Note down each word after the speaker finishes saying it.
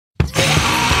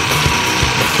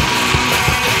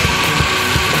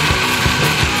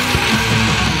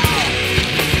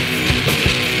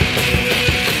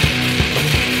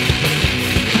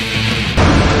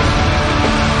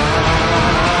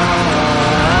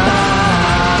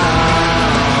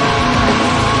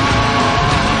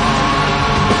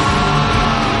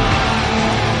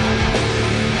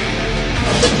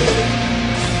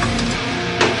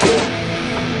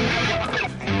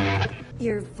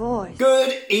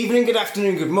evening, good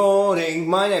afternoon, good morning.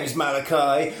 My name is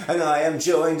Malachi, and I am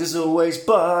joined as always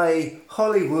by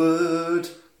Hollywood.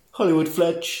 Hollywood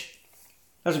Fletch.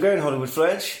 How's it going, Hollywood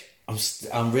Fletch?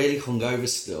 I'm really hungover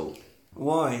still.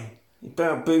 Why? You're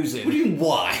about boozing. What do you mean,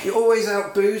 why? You're always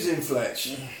out boozing,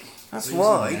 Fletch. That's Boozing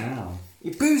why. now.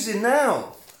 You're boozing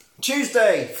now.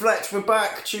 Tuesday, Fletch, we're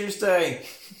back. Tuesday.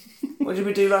 What did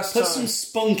we do last time? Put some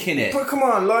spunk in it. But come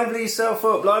on, lively yourself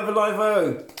up.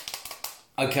 Live-o.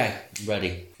 Okay,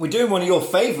 ready. We're doing one of your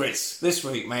favourites this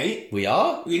week, mate. We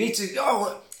are? You need to...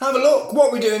 have a look. What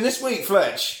are we doing this week,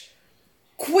 Fletch?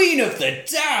 Queen of the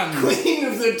Damned! Queen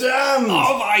of the Damned!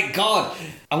 Oh my god!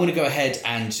 I'm going to go ahead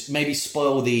and maybe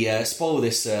spoil this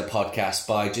podcast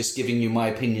by just giving you my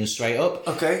opinion straight up.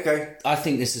 Okay. I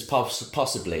think this is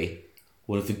possibly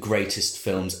one of the greatest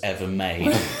films ever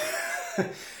made.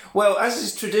 Well, as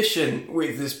is tradition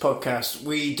with this podcast,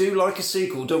 we do like a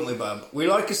sequel, don't we, Bub? We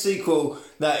like a sequel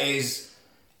that is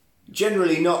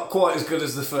generally not quite as good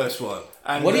as the first one.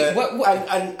 And What?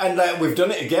 we've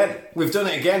done it again. We've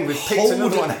picked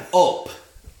another one up.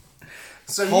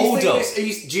 So Hold up. do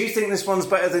you think this one's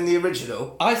better than the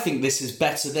original? I think this is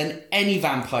better than any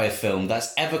vampire film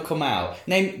that's ever come out.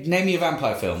 Name me a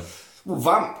vampire film. Well,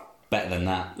 Vamp. Better than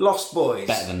that. Lost Boys.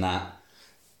 Better than that.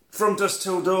 From Dusk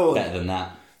Till Dawn. Better than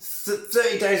that.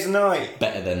 30 Days a Night.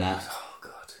 Better than that. Oh,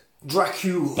 God.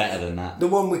 Dracula. Better than that. The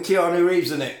one with Keanu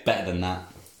Reeves in it. Better than that.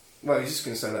 Well, you're just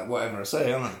going to say that whatever I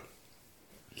say, aren't I?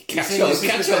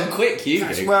 Catch on quick,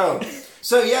 you do. Well,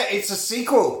 so yeah, it's a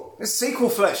sequel. It's a sequel,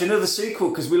 Fletch. Another sequel,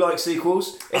 because we like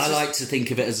sequels. I like to think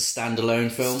of it as a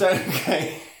standalone film.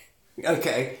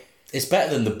 Okay. It's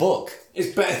better than the book.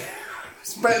 It's better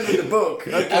than the book.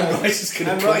 Okay. And Rice is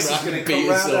going to come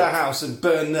round our house and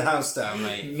burn the house down,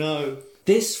 mate. No.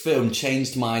 This film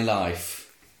changed my life.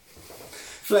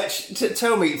 Fletch,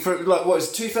 tell me, what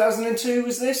was 2002?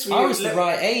 Was this? I was the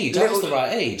right age.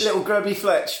 Little grubby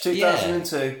Fletch,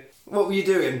 2002. Yeah. What were you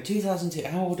doing? 2002.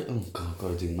 How old? Oh God, I've got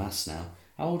to do the maths now.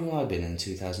 How old have I been in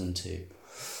 2002?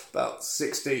 About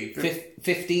 16.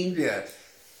 15. Yeah.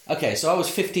 Okay, so I was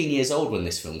 15 years old when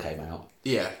this film came out.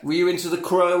 Yeah. Were you into The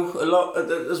Crow a lot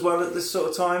as well at this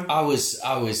sort of time? I was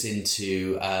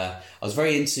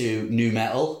very into nu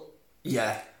metal.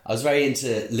 Yeah. I was very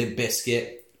into Limp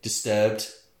Bizkit, Disturbed.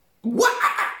 What?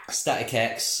 Static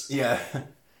X. Yeah.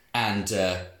 And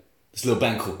this little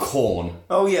band called Korn.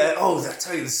 Oh, yeah. Oh, I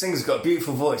tell you, the singer's got a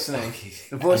beautiful voice, hasn't he?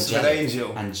 The voice of an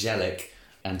angel. Angelic.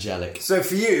 So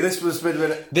for you, this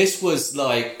was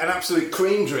like an absolute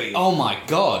cream dream. Oh my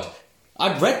God.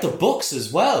 I'd read the books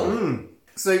as well. Mm.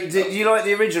 So did you like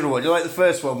the original one? Do you like the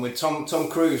first one with Tom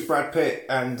Cruise, Brad Pitt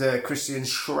and Christian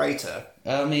Slater?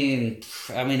 I mean,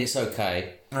 it's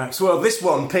okay. Right. So, well, this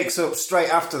one picks up straight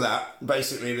after that,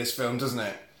 basically, this film, doesn't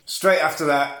it? Straight after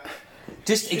that.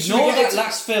 Just ignore that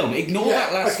last film.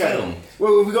 That last film.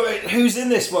 Well, we've got... Who's in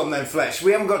this one, then, Fletch?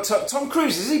 We haven't got... Tom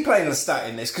Cruise, is he playing Lestat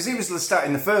in this? Because he was Lestat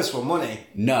in the first one, wasn't he?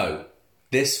 No.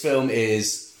 This film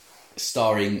is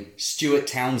starring Stuart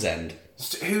Townsend.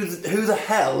 Who the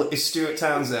hell is Stuart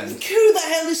Townsend? Who the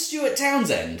hell is Stuart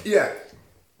Townsend? Yeah.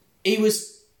 He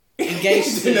was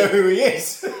engaged to... know who he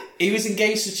is. He was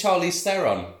engaged to Charlize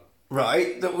Theron.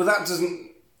 Right. Well, that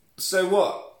doesn't... So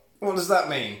what? What does that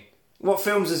mean? What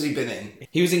films has he been in?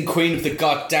 He was in Queen of the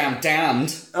Goddamn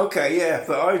Damned. Okay, yeah,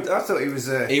 but I thought he was...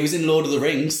 He was in Lord of the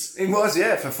Rings. He was,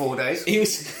 yeah, for 4 days.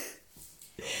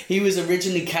 He was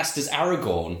originally cast as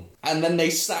Aragorn, and then they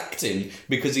sacked him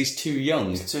because he's too young.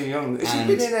 He's too young. Has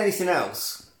he been in anything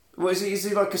else? What, is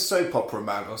he like a soap opera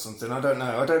man or something? I don't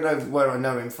know. I don't know where I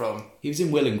know him from. He was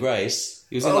in Will and Grace.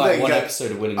 He was in one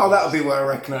episode of Will and Grace. Oh, that'll be where I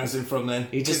recognise him from then.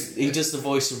 He does the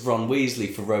voice of Ron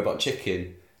Weasley for Robot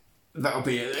Chicken. That'll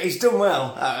be it. He's done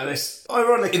well out of this.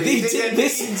 Ironically, he did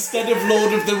this instead of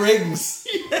Lord of the Rings.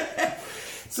 Yeah.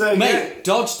 So, mate,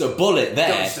 dodged a bullet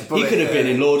there. He could have been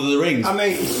in Lord of the Rings. I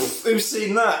mean, who's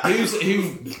seen that?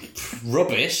 Who?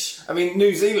 Rubbish. I mean,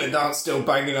 New Zealand aren't still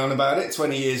banging on about it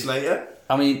 20 years later.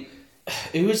 I mean,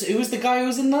 who was the guy who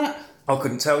was in that? I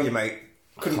couldn't tell you, mate.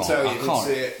 Couldn't tell you. Didn't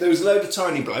see it. There was a load of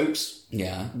tiny blokes.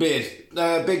 Yeah. Beard.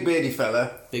 Big beardy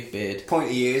fella. Big beard.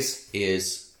 Pointy ears.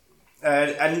 Ears.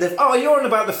 You're on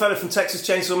about the fella from Texas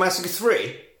Chainsaw Massacre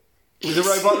 3? With the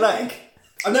robot leg?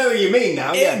 I know who you mean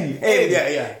now. Him.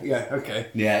 Yeah, okay.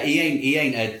 Yeah, he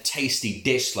ain't a tasty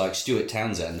dish like Stuart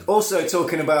Townsend. Also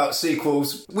talking about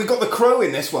sequels, we got The Crow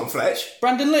in this one, Fletch.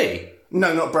 Brandon Lee?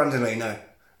 No, not Brandon Lee, no.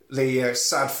 The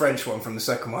sad French one from the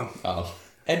second one. Oh.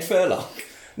 Ed Furlong?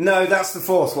 No, that's the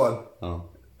fourth one. Oh.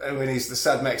 When he's the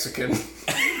sad Mexican.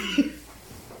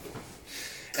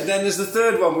 And then there's the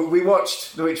third one we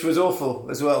watched, which was awful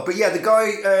as well. But yeah, the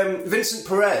guy, Vincent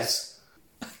Perez.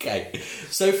 Okay.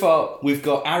 So far, we've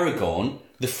got Aragorn,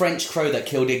 the French crow that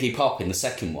killed Iggy Pop in the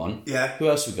second one. Yeah. Who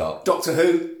else we got? Doctor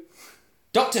Who.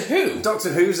 Doctor Who?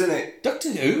 Doctor Who's in it.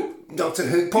 Doctor Who? Doctor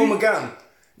Who. Paul McGann.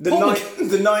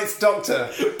 The ninth Doctor.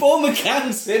 Paul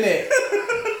McGann's in it.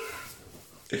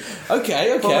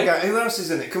 Okay. Paul McGann. Who else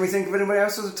is in it? Can we think of anybody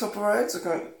else off the top of our heads? I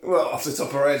can't. Well, off the top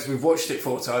of our heads, we've watched it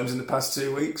 4 times in the past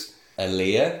 2 weeks.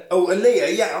 Aaliyah. Oh,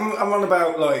 Aaliyah. Yeah, I'm on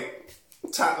about like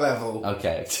tat level.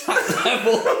 Okay. Tat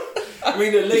level. I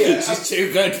mean, Aaliyah. She's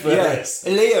too good for this.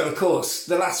 Aaliyah, of course,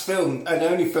 the last film and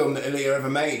only film that Aaliyah ever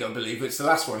made, I believe. It's the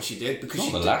last one she did because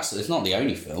It's not the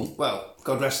only film. Well,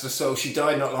 God rest her soul. She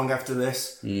died not long after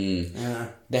this. Yeah.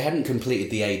 They hadn't completed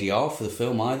the ADR for the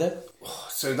film either.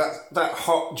 So that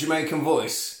hot Jamaican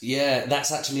voice. Yeah,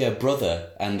 that's actually her brother,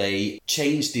 and they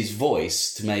changed his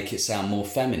voice to make it sound more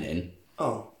feminine.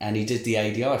 Oh. And he did the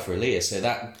ADR for Aaliyah, so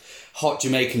that hot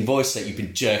Jamaican voice that you've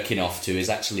been jerking off to is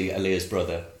actually Aaliyah's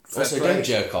brother. Also, don't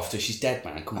jerk off to her, she's dead,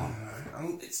 man, come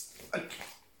on.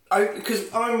 Because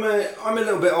I'm a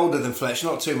little bit older than Fletch,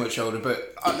 not too much older,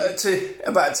 but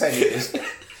about 10 years.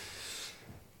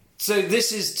 So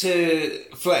this is to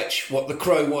Fletch what The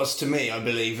Crow was to me, I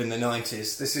believe, in the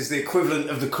 90s. This is the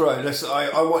equivalent of The Crow.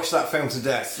 I watched that film to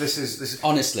death. This is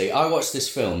Honestly, I watched this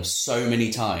film so many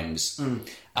times.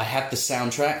 I had the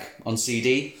soundtrack on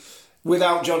CD.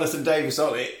 Without Jonathan Davis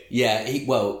on it. Yeah,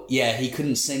 he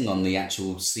couldn't sing on the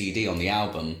actual CD, on the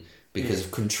album, because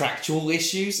of contractual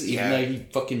issues, even though he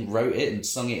fucking wrote it and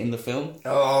sung it in the film.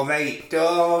 Oh, mate.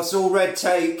 Oh, it's all red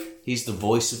tape. He's the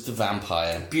voice of the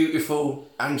vampire. Beautiful,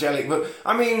 angelic. But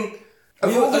I mean,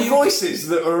 of all the voices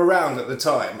that were around at the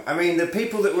time, I mean, the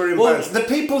people that were in bands, the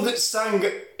people that sang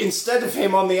instead of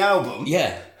him on the album.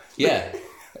 Yeah.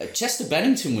 Chester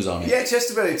Bennington was on it. Yeah,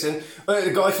 Chester Bennington.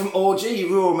 The guy from Orgy,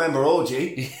 you all remember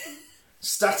Orgy.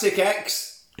 Static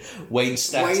X. Wayne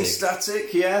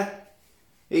Static, yeah.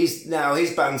 His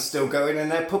band's still going, and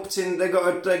they're puppeting. They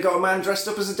got a man dressed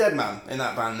up as a dead man in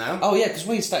that band now. Oh yeah, because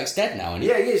Wayne Static's dead now, isn't he?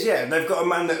 Yeah, he is. Yeah, they've got a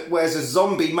man that wears a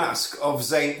zombie mask of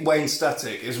Wayne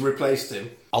Static has replaced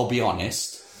him. I'll be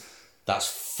honest, that's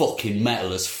fucking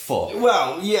metal as fuck.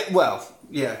 Well,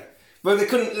 yeah. But they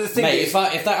couldn't. The thing Mate, is,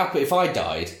 if that happened, if I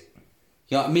died,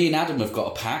 you know, me and Adam have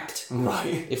got a pact.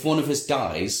 Right. If one of us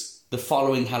dies, the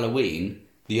following Halloween,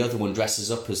 the other one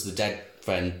dresses up as the dead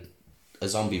friend, a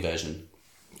zombie version.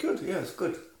 Good, yeah, it's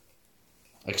good.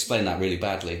 I explained that really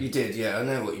badly. You did, yeah. I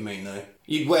know what you mean, though.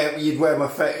 You'd wear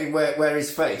wear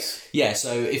his face. Yeah.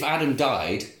 So if Adam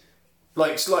died,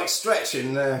 like Stretch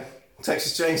in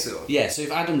Texas Chainsaw. Yeah. So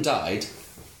if Adam died,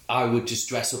 I would just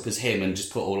dress up as him and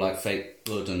just put all like fake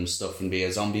blood and stuff and be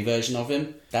a zombie version of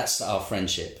him. That's our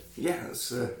friendship. Yeah.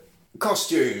 That's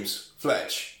costumes.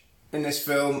 Fletch in this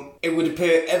film. It would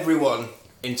appear everyone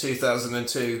in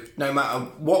 2002, no matter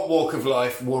what walk of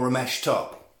life, wore a mesh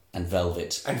top. And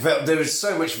velvet. And there is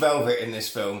so much velvet in this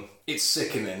film. It's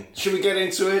sickening. Should we get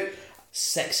into it?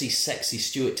 Sexy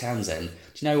Stuart Townsend.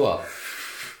 Do you know what?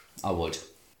 I would.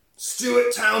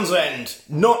 Stuart Townsend,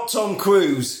 not Tom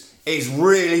Cruise, is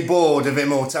really bored of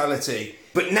immortality.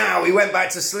 But now he went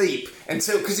back to sleep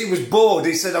because he was bored.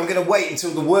 He said, I'm going to wait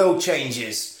until the world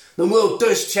changes. The world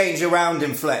does change around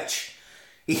him, Fletch.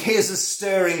 He hears a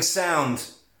stirring sound.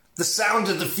 The sound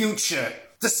of the future.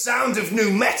 The sound of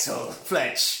new metal,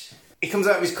 Fletch. He comes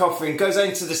out of his coffin, goes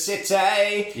into the city.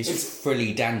 His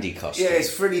frilly dandy costume. Yeah,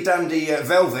 his frilly dandy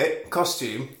velvet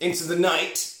costume. Into the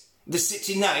night. The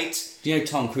city night. Do you know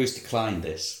Tom Cruise declined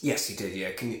this? Yes, he did,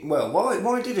 yeah.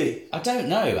 Why did he? I don't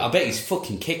know. I bet he's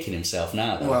fucking kicking himself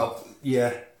now, though. Well,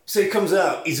 yeah. So he comes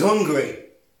out, he's hungry.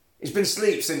 He's been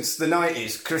asleep since the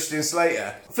 90s, Christian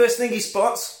Slater. First thing he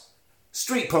spots,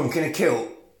 street punk in a kilt.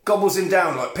 Gobbles him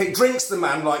down like pink, drinks the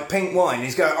man like pink wine.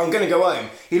 He's going, I'm going to go home.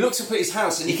 He looks up at his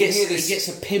house and he can hear this. He gets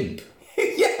a pimp.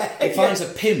 Yeah. He finds a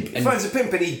pimp. He finds a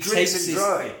pimp and he drinks him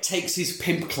dry. Takes his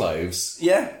pimp clothes.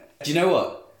 Yeah. Do you know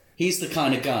what? He's the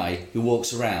kind of guy who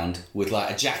walks around with like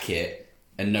a jacket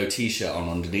and no t-shirt on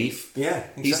underneath. Yeah,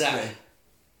 exactly.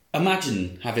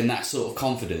 Imagine having that sort of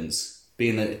confidence,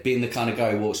 being the kind of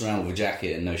guy who walks around with a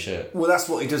jacket and no shirt. Well, that's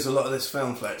what he does a lot of this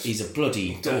film, Fletch. He's a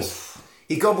bloody... He does.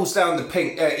 He gobbles down the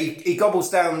pimp. He gobbles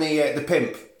down the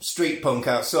pimp, street punk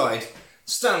outside.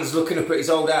 Stands looking up at his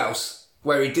old house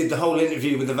where he did the whole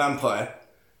interview with the vampire,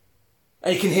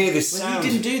 and he can hear this sound.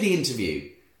 He didn't do the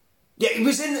interview. Yeah, he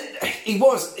was in. He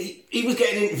was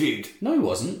getting interviewed. No, he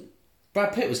wasn't.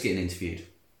 Brad Pitt was getting interviewed.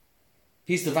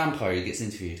 He's the vampire who gets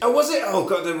interviewed. Oh, was it?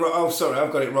 Oh, sorry,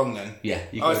 I've got it wrong then. Yeah,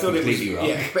 you got it completely wrong.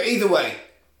 Yeah, but either way,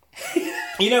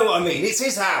 You know what I mean? It's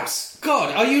his house.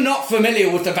 God, are you not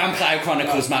familiar with the Vampire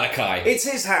Chronicles, Malachi? It's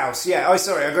his house. Yeah. Oh,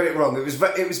 sorry, I got it wrong. It was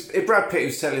Brad Pitt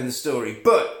who's telling the story,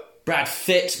 but Brad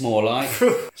Pitt, more like.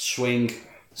 Swing.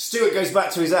 Stuart goes back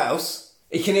to his house.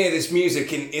 He can hear this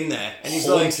music in there, and he's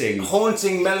Haunting. like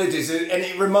haunting melodies, and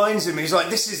it reminds him. He's like,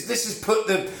 "This has put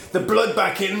the blood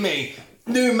back in me.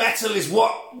 New metal is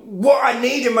what I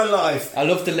need in my life." I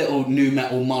love the little new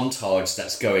metal montage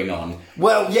that's going on.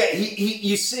 Well, yeah,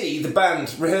 you see the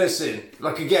band rehearsing,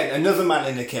 like again, another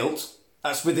man in a kilt.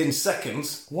 That's within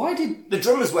seconds. Why did... The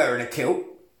drummer's wearing a kilt.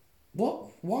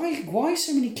 What? Why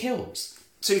so many kilts?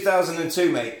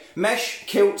 2002, mate. Mesh,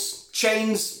 kilts,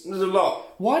 chains, there's a lot.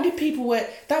 Why did people wear...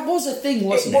 That was a thing,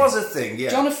 wasn't it? It was a thing, yeah.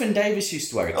 Jonathan Davis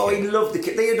used to wear a kilt. Oh, he loved the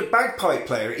kilt. They had a bagpipe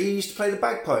player. He used to play the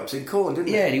bagpipes in Korn, didn't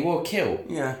he? Yeah, and he wore a kilt.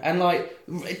 Yeah. And like...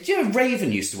 Do you know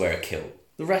Raven used to wear a kilt?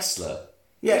 The wrestler.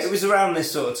 Yeah, it was around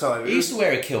this sort of time. He used to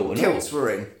wear a kilt. And Kilts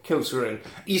were in. Kilts were in.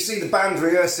 You see the band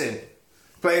rehearsing,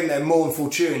 playing their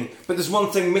mournful tune. But there's one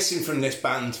thing missing from this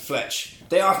band, Fletch.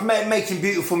 They are making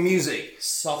beautiful music.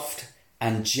 Soft,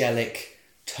 angelic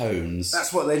tones.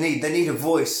 That's what they need. They need a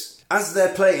voice. As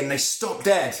they're playing, they stop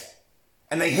dead.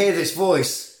 And they hear this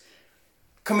voice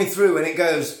coming through and it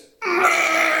goes...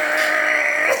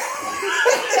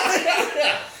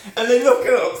 And they look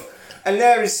up and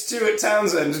there is Stuart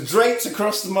Townsend draped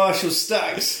across the Marshall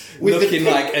stacks. Looking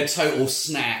like a total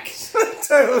snack.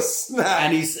 Total snack.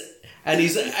 And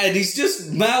he's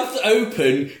just mouth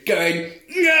open going...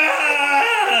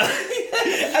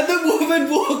 And the woman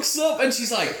walks up and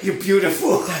she's like, "You're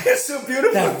beautiful." It's so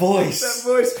beautiful. That voice. That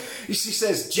voice. She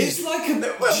says, Jesus. It's like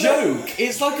a joke.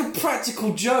 It's like a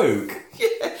practical joke.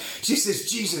 Yeah. She says,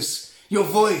 "Jesus, your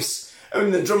voice."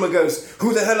 And the drummer goes,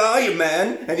 "Who the hell are you,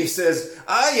 man?" And he says,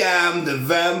 "I am the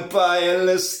vampire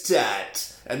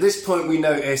Lestat." At this point we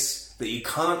notice that you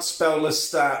can't spell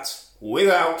Lestat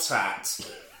without tat.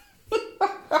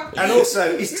 And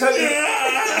also, he's totally...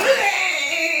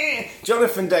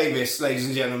 Jonathan Davis, ladies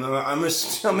and gentlemen, I'm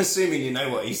assuming you know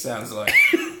what he sounds like.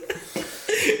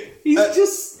 He's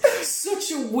just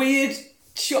such a weird...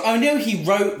 I know he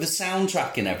wrote the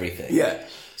soundtrack and everything. Yeah.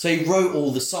 So he wrote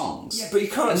all the songs. Yeah, but he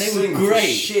can't and they sing were great.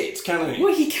 For shit, can he?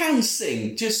 Well, he can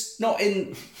sing, just not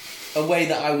in a way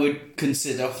that I would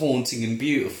consider haunting and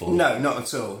beautiful. No, not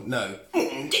at all, no.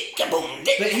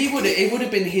 But it would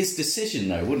have been his decision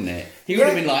though, wouldn't it? He would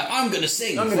have been like, I'm going to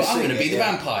sing, I'm going to be the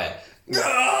vampire.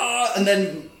 And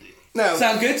then... No.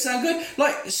 Sound good?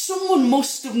 Like, someone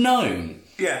must have known.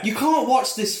 Yeah. You can't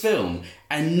watch this film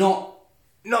and not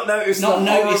notice the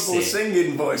horrible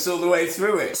singing voice all the way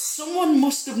through it. Someone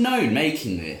must have known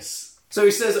making this. So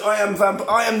he says, I am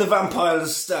the vampire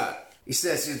Lestat. He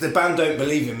says, the band don't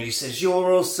believe him, and he says,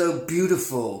 "You're all so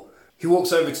beautiful." He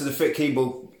walks over to the fit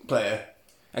keyboard player,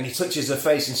 and he touches her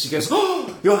face, and she goes,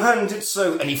 "Oh, your hand, it's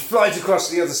so..." And he flies across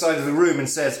the other side of the room and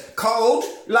says, "Cold,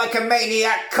 like a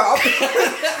maniac cop."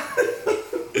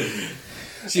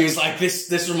 She was like,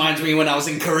 this reminds me when I was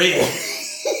in Korea.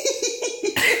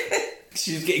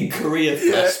 She was getting Korea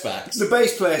flashbacks. The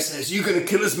bass player says, "You gonna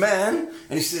kill us, man?"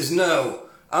 And he says, "No,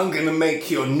 I'm gonna make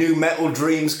your new metal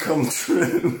dreams come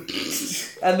true."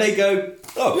 And they go,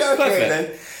 "Oh, yeah, okay, perfect."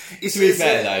 Then. To be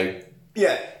fair, though,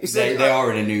 yeah, he said, they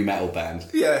are in a new metal band.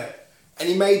 Yeah, and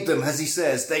he made them, as he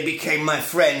says, "They became my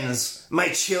friends, my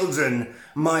children,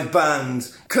 my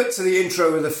band." Cut to the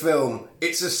intro of the film.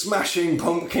 It's a Smashing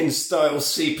Pumpkins-style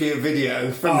sepia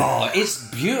video. It's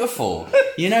beautiful.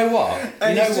 You know what?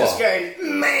 And he's just going,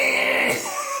 "Man."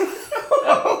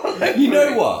 You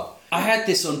know what? I had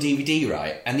this on DVD,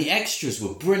 right? And the extras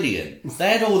were brilliant. They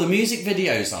had all the music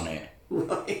videos on it.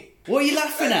 Right. What are you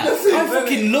laughing at? I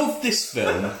fucking love this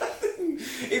film.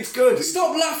 It's good.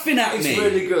 Stop laughing at me. It's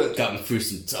really good. Got me through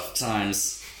some tough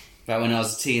times. Back when I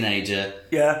was a teenager.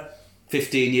 Yeah.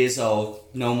 15 years old.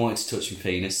 No one wanted to touch my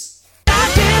penis.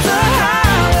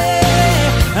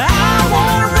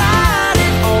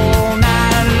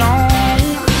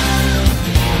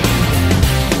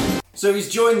 So he's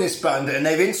joined this band and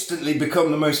they've instantly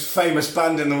become the most famous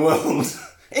band in the world.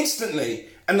 Instantly.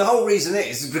 And the whole reason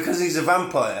is because he's a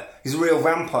vampire. He's a real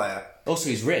vampire. Also,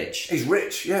 he's rich. He's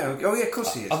rich, yeah. Oh, yeah, of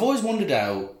course he is. I've always wondered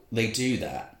how they do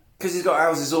that. Because he's got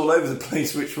houses all over the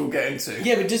place, which we'll get into.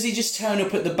 Yeah, but does he just turn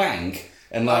up at the bank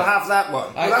and like... I'll have that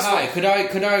one. Hi, could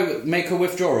I make a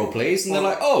withdrawal, please? And they're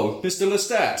like, "Oh, Mr.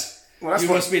 Lestat, you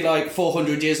must be like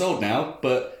 400 years old now,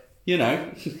 but, you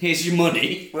know, here's your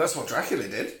money." Well, that's what Dracula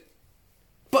did.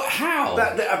 But how?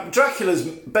 Dracula's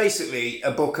basically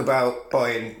a book about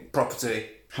buying property.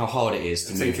 How hard it is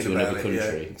to move to another country.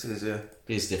 Yeah, it is, yeah.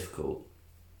 It is difficult.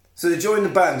 So they join the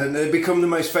band and they become the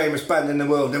most famous band in the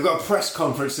world. They've got a press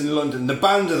conference in London. The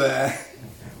band are there.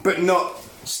 but not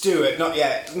Stuart, not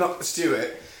yet, not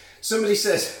Stuart. Somebody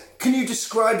says, "Can you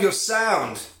describe your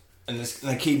sound?" And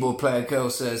the keyboard player girl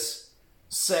says,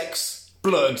 "Sex,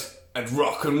 blood, and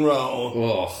rock and roll."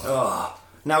 Oh.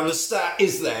 Now Lestat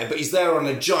is there, but he's there on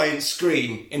a giant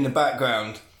screen in the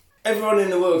background. Everyone in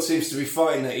the world seems to be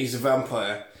fighting that he's a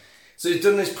vampire. So he's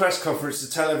done this press conference to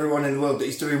tell everyone in the world that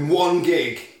he's doing one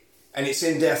gig, and it's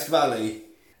in Death Valley.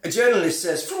 A journalist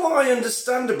says, "From what I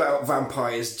understand about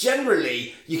vampires,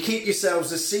 generally you keep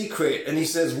yourselves a secret." And he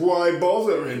says, "Why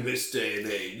bother in this day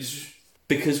and age?"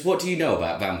 Because what do you know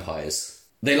about vampires?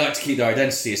 They like to keep their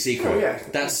identity a secret. Oh, yeah.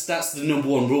 That's the number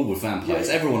one rule with vampires.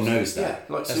 Yeah. Everyone knows that.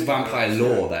 Yeah, like that's vampire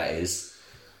law, that is.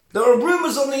 "There are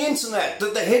rumours on the internet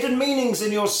that the hidden meanings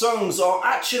in your songs are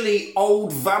actually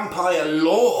old vampire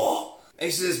lore." He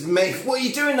says, "What are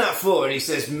you doing that for?" And he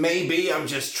says, "Maybe I'm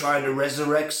just trying to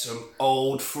resurrect some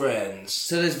old friends."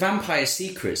 So there's vampire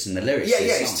secrets in the lyrics. Yeah, of the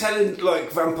yeah, song. he's telling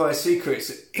like vampire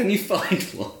secrets. Can you find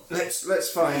one? Let's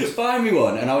find. Find me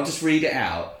one, and I'll just read it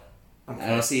out, and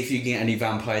I'll see if you can get any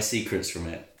vampire secrets from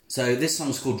it. So this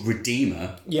song's called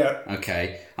Redeemer. Yeah.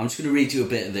 Okay, I'm just going to read you a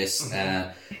bit of this.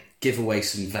 Give away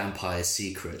some vampire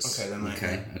secrets. Okay, then, mate.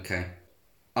 Okay.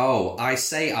 "Oh, I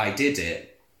say I did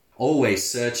it. Always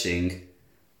searching.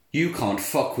 You can't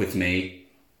fuck with me.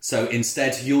 So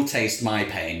instead, you'll taste my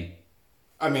pain."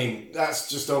 I mean, that's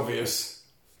just obvious.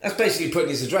 That's basically putting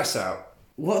his address out.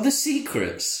 What are the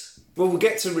secrets? Well, we'll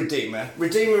get to Redeemer.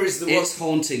 Redeemer is the one. It's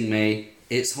haunting me.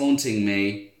 It's haunting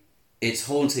me. It's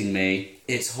haunting me.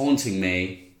 It's haunting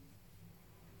me.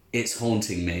 It's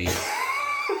haunting me.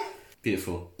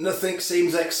 Beautiful. "Nothing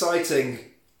seems exciting.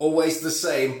 Always the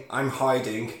same. I'm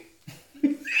hiding.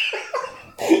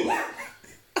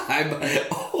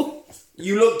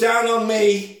 You look down on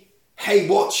me. Hey,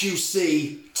 what you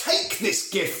see. Take this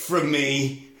gift from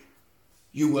me.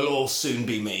 You will all soon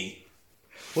be me.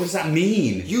 What does that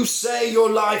mean? You say your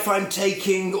life I'm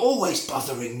taking, always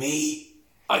bothering me.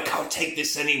 I can't take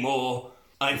this anymore.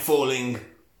 I'm falling,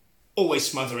 always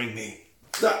smothering me."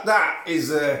 That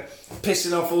is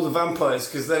pissing off all the vampires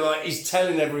because they're like, he's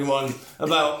telling everyone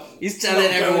about. He's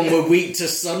telling everyone we're weak to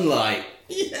sunlight.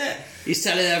 Yeah. He's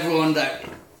telling everyone that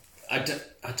I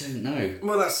don't know.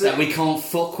 Well, that's it. That we can't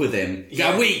fuck with him.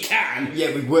 Yeah. We can.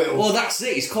 Yeah, we will. Well, that's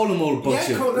it. He's calling them all a bunch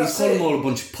them all a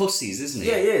bunch of pussies, isn't he?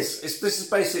 Yeah, he is. This is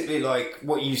basically like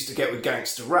what you used to get with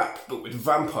gangster rap, but with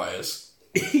vampires.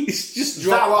 He's just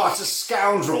Thou art a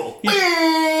scoundrel.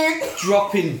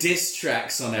 dropping diss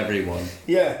tracks on everyone.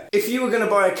 Yeah. If you were going to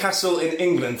buy a castle in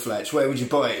England, Fletch, where would you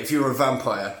buy it if you were a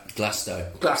vampire?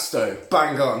 Glasgow.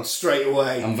 Bang on, straight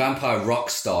away. I'm vampire rock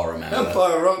star, remember?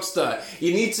 Vampire rockstar.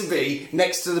 You need to be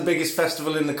next to the biggest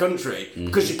festival in the country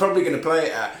because you're probably going to play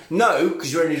it at. No,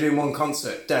 because you're only doing one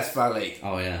concert, Death Valley.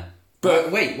 Oh, yeah.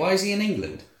 But wait, why is he in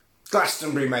England?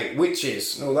 Glastonbury, mate,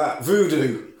 witches and all that.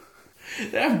 Voodoo.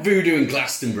 They have voodoo in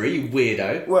Glastonbury, you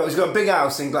weirdo. Well, he's got a big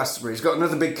house in Glastonbury. He's got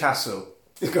another big castle.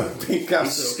 He's got a big castle.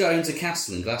 He's just going to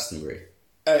castle in Glastonbury.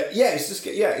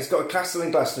 He's got a castle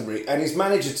in Glastonbury, and his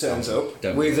manager turns up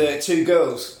with two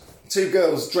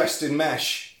girls dressed in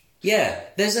mesh. Yeah,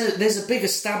 there's a big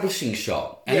establishing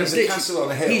shot, and there's a castle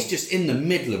on a hill. He's just in the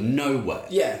middle of nowhere.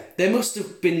 Yeah, they must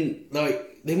have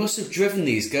driven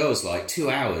these girls like 2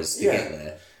 hours to get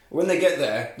there. When they get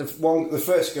there, the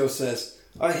first girl says,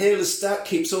 "I hear Lestat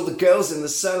keeps all the girls in the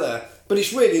cellar, but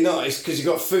it's really nice because you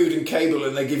got food and cable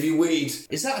and they give you weed."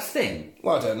 Is that a thing?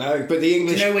 Well, I don't know, but the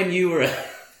English. Do you know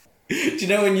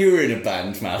when you were in a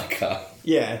band, Malachi?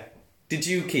 Yeah. Did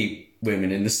you keep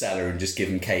women in the cellar and just give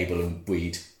them cable and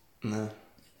weed? No.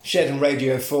 Shed and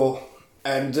Radio 4,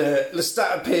 and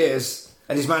Lestat appears,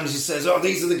 and his manager says, "Oh,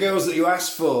 these are the girls that you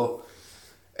asked for,"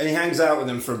 and he hangs out with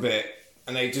them for a bit,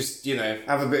 and they just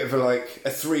have a bit of a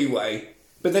three-way.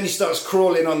 But then he starts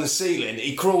crawling on the ceiling.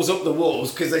 He crawls up the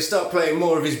walls because they start playing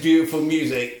more of his beautiful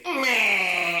music.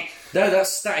 No,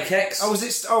 that's Static X. Oh, was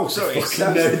it? Oh, sorry.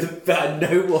 I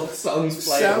know what songs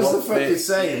play. Sounds the fucking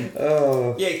same.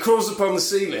 Oh. Yeah, he crawls up on the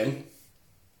ceiling,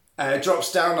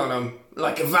 drops down on them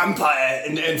like a vampire,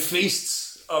 and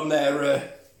feasts on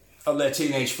their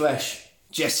teenage flesh.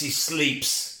 Jesse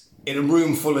sleeps in a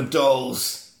room full of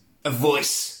dolls. A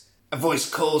voice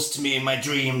calls to me in my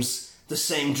dreams. The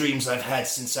same dreams I've had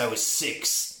since I was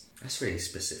 6. That's really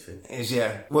specific.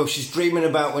 Yeah. Well, she's dreaming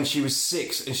about when she was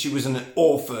 6 and she was an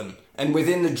orphan. And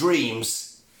within the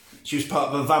dreams, she was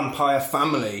part of a vampire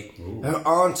family. Ooh. Her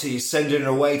auntie is sending her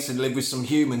away to live with some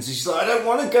humans. And she's like, "I don't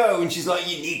want to go." And she's like,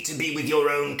 "You need to be with your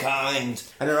own kind."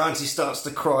 And her auntie starts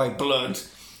to cry blood.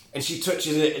 And she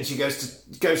touches it and she goes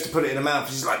to put it in her mouth.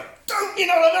 And she's like, "Don't, you're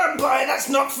not a vampire, that's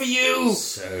not for you."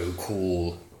 So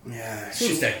cool. Yeah.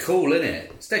 Seems dead cool, isn't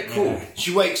it? It's dead cool. Yeah.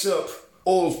 She wakes up,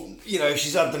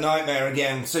 she's had the nightmare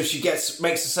again, so she makes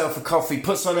herself a coffee,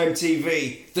 puts on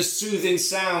MTV. The soothing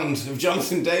sound of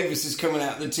Jonathan Davis is coming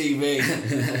out the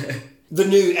TV. The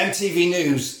new MTV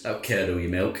News. I'll curdle your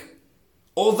milk.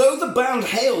 Although the band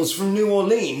hails from New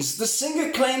Orleans, the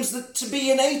singer claims that to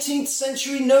be an 18th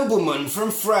century nobleman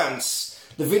from France.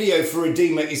 The video for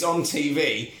Redeemer is on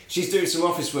TV. She's doing some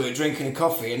office work, drinking a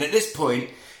coffee, and at this point,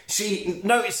 she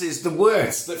notices the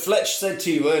words that Fletch said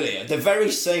to you earlier, the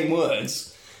very same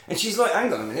words, and she's like,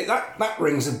 hang on a minute, that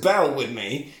rings a bell with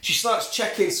me. She starts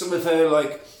checking some of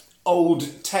her, old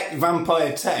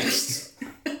vampire texts,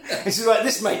 and she's like,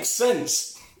 this makes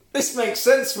sense. This makes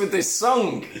sense with this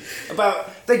song.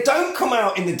 They don't come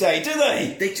out in the day, do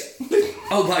they?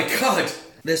 Oh my God.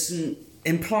 There's some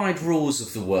implied rules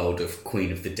of the world of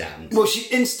Queen of the Damned. Well, she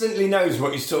instantly knows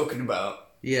what he's talking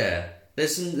about. Yeah.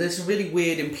 There's some really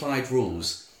weird implied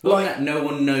rules. One that no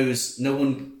one knows, no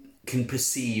one can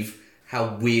perceive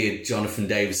how weird Jonathan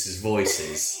Davis's voice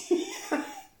is.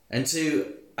 And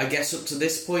I guess up to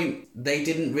this point, they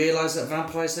didn't realise that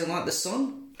vampires don't like the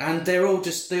sun. And they all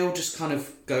just kind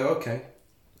of go, okay.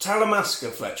 Talamasca,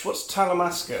 Fletch. What's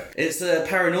Talamasca? It's the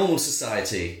Paranormal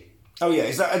Society. Oh yeah,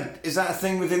 is that a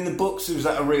thing within the books, or is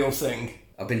that a real thing?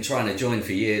 I've been trying to join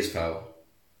for years, pal.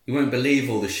 You won't believe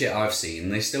all the shit I've seen.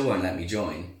 They still won't let me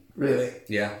join. Really?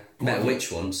 Yeah. Met a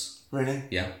witch once. Really?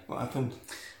 Yeah. What happened?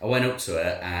 I went up to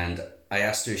her and I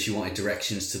asked her if she wanted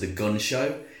directions to the gun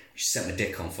show. She set my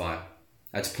dick on fire.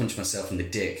 I had to punch myself in the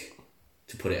dick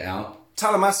to put it out.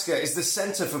 Talamasca is the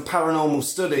Centre for Paranormal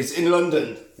Studies in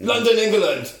London. London,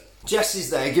 England.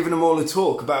 Jesse's there giving them all a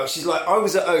talk about... She's like, I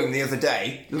was at home the other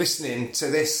day listening to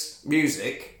this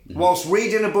music whilst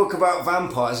reading a book about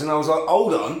vampires, and I was like,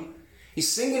 hold on. He's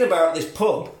singing about this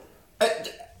pub.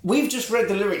 We've just read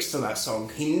the lyrics to that song.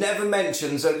 He never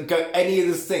mentions any of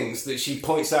the things that she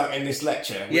points out in this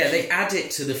lecture. Yeah, they add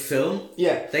it to the film.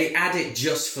 Yeah. They add it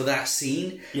just for that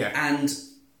scene. Yeah. And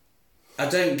I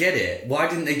don't get it. Why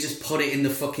didn't they just put it in the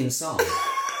fucking song?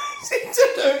 I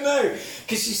don't know.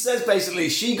 Because she says basically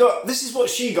this is what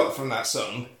she got from that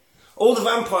song. All the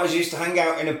vampires used to hang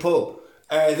out in a pub.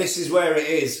 This is where it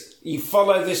is. You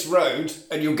follow this road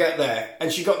and you'll get there.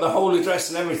 And she got the whole address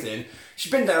and everything.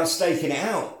 She's been down staking it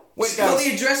out. She got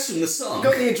the address from the song?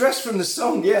 Got the address from the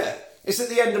song, yeah. It's at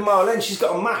the end of Mile End. She's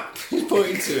got a map. She's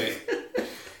pointing to it.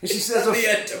 And she says, at the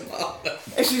end of Mile End.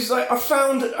 And she's like, I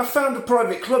found a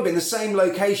private club in the same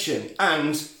location.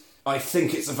 And I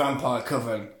think it's a vampire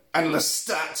coven. And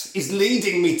Lestat is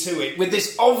leading me to it with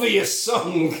this obvious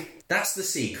song. That's the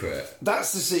secret.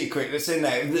 That's the secret that's in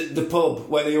there. The pub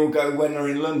where they all go when they're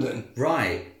in London.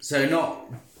 Right. So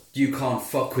not, you can't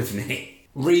fuck with me.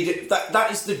 Read it.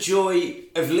 That is the joy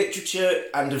of literature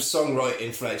and of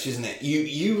songwriting, Fletch, isn't it?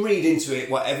 You read into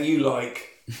it whatever you like.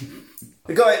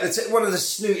 The guy, one of the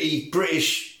snooty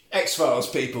British X-Files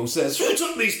people says, who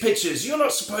took these pictures? You're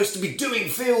not supposed to be doing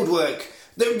field work.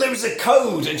 There's a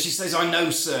code. And she says, I know,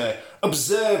 sir.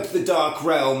 Observe the dark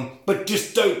realm, but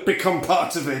just don't become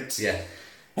part of it. Yeah.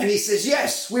 And he says,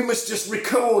 yes, we must just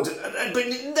record, but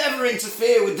never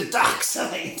interfere with the dark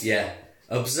side. Yeah.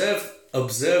 Observe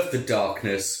the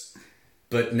darkness,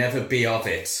 but never be of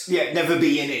it. Yeah, never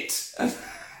be in it.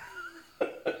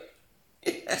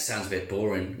 That sounds a bit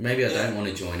boring. Maybe I don't want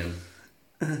to join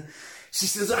him. She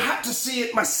says, I had to see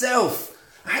it myself.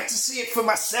 I had to see it for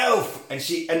myself. And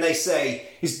they say,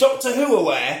 is Doctor Who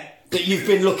aware that you've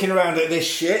been looking around at this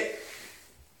shit?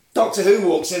 Doctor Who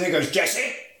walks in and goes,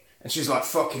 Jessie? And she's like,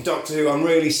 fucking Doctor Who, I'm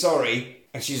really sorry.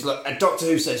 And she's like, and Doctor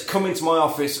Who says, come into my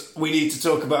office, we need to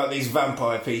talk about these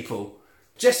vampire people.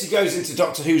 Jessie goes into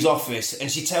Doctor Who's office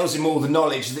and she tells him all the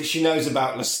knowledge that she knows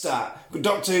about Lestat. But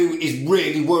Doctor Who is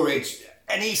really worried.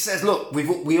 And he says, look,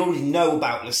 we already know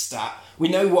about Lestat. We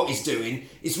know what he's doing.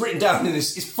 It's written down in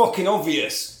this. It's fucking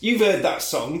obvious. You've heard that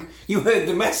song. You heard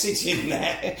the message in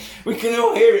there. We can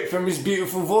all hear it from his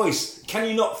beautiful voice. Can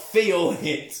you not feel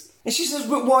it? And she says,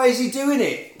 but why is he doing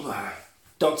it?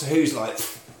 Doctor Who's like,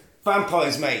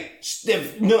 vampires, mate.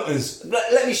 They're nutters.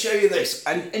 Let me show you this.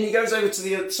 And he goes over to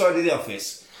the other side of the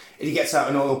office and he gets out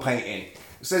an oil painting.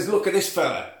 He says, look at this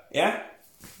fella. Yeah?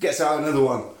 Gets out another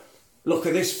one. Look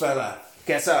at this fella.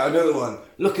 Gets out another one.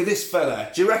 Look at this fella.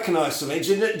 Do you recognise something?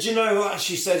 Do you know what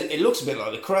she said? It looks a bit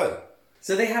like the Crow.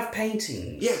 So they have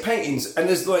paintings? Yeah, paintings. And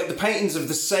there's like the paintings of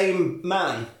the same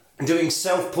man doing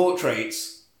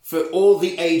self-portraits for all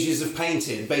the ages of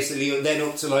painting. Basically, then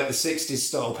up to like the 60s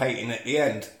style painting at the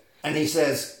end. And he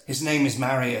says, his name is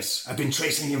Marius. I've been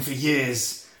tracing him for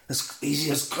years. He's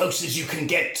as close as you can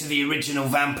get to the original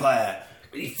vampire.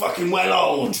 But he's fucking well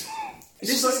old.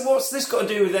 She's like, what's this got to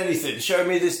do with anything? Show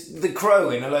me the crow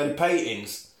in a load of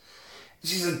paintings.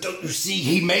 She said, don't you see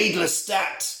he made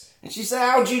Lestat? And she said,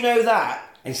 how do you know that?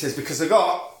 And he says, because I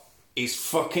got his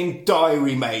fucking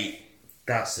diary, mate.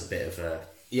 That's a bit of a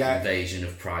invasion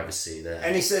of privacy there.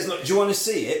 And he says, look, do you want to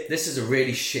see it? This is a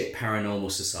really shit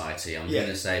paranormal society. I'm going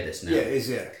to say this now. Yeah, it is,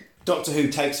 yeah. Doctor Who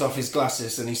takes off his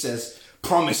glasses and he says,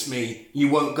 promise me you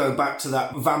won't go back to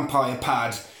that vampire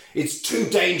pad. It's too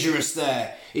dangerous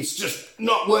there. It's just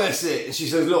not worth it. And she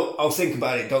says, look, I'll think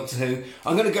about it, Doctor Who.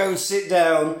 I'm going to go and sit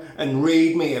down and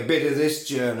read me a bit of this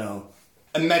journal.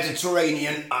 A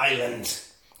Mediterranean island.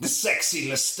 The sexy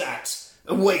Lestat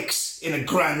awakes in a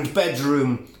grand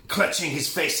bedroom, clutching his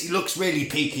face. He looks really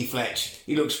peaky, Fletch.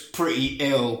 He looks pretty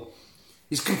ill.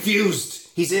 He's confused.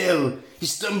 He's ill. He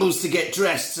stumbles to get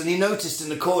dressed and he noticed in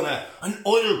the corner an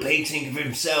oil painting of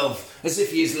himself, as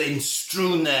if he is laying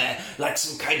strewn there like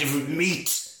some kind of meat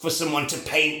for someone to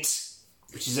paint,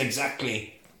 which is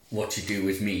exactly what you do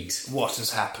with meat. What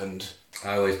has happened.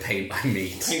 I always paint my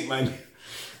meat. Paint my meat.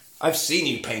 I've seen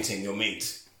you painting your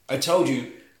meat. I told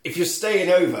you, if you're staying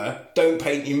over, don't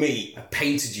paint your meat. I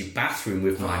painted your bathroom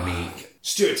with my meat.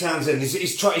 Stuart Townsend,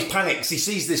 he panics. He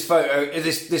sees this photo,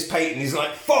 this painting. He's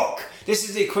like, fuck! This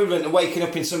is the equivalent of waking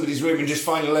up in somebody's room and just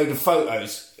finding a load of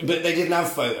photos. But they didn't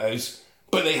have photos,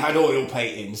 but they had oil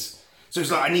paintings. So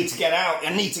he's like, I need to get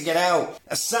out.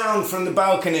 A sound from the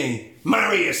balcony.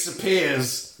 Marius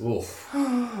appears. Oof.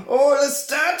 Oh,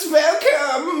 Lestat,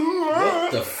 welcome!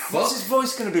 What the fuck? What's his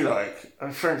voice going to be like?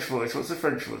 A French voice. What's the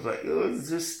French voice like? Oh,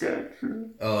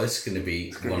 Lestat. Oh, it's going to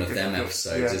be one of them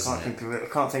episodes, isn't it? I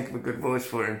can't think of a good voice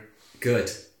for him.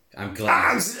 Good. I'm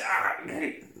glad.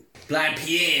 Blind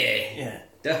Pierre. Yeah.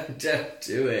 Don't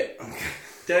do it.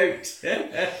 Don't.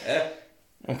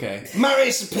 Okay.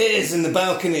 Marius appears in the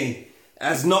balcony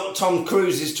as not Tom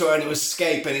Cruise is trying to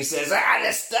escape, and he says,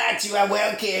 Lestat, you are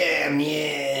welcome,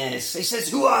 yes. He says,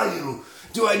 who are you?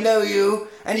 Do I know you?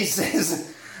 And he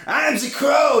says, I'm the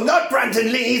Crow, not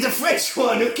Brandon Lee, the French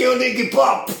one who killed Iggy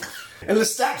Pop. And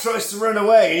Lestat tries to run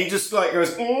away, and he just like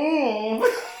goes,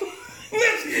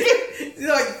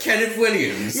 like Kenneth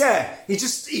Williams. Yeah, he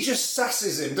just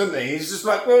sasses him, doesn't he? He's just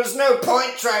like, well, there's no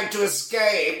point trying to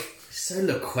escape. So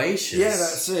loquacious. Yeah,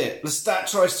 that's it.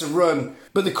 Lestat tries to run,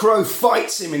 but the Crow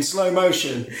fights him in slow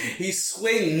motion. He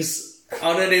swings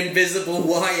on an invisible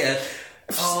wire.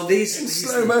 Oh, these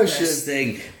slow motion. Best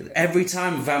thing. Every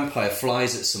time a vampire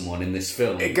flies at someone in this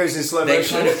film, it goes in slow they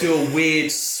motion. kind of do a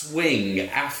weird swing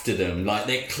after them, like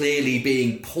they're clearly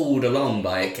being pulled along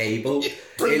by a cable.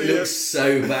 It looks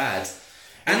so bad.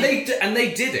 And they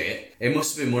did it. It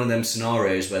must have been one of them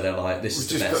scenarios where they're like, "This is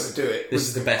the best. This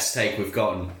is the best take we've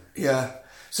gotten." Yeah.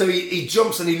 So he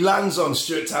jumps and he lands on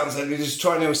Stuart Townsend, who's just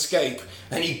trying to escape,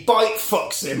 and he bite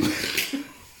fucks him.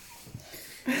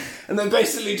 And then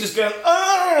basically just go,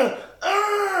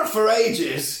 for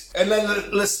ages. And then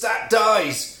Lestat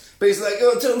dies. But he's like,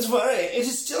 oh, don't worry, it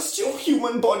is just your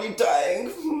human body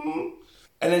dying.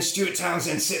 And then Stuart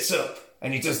Townsend sits up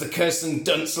and he does the Kirsten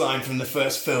Dunst line from the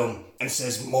first film and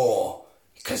says more,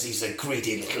 because he's a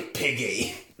greedy little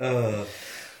piggy.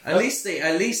 At least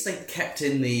they kept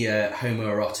in the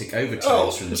homoerotic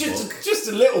overtones from the book. Just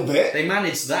a little bit. They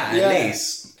managed that, at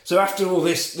least. So after all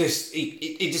this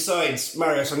he decides,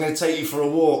 Marius, I'm going to take you for a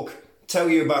walk, tell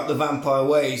you about the vampire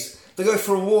ways. They go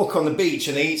for a walk on the beach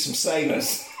and they eat some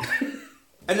sailors.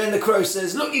 And then the Crow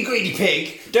says, look, you greedy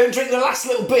pig, don't drink the last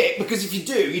little bit, because if you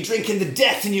do, you're drinking the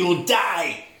death and you'll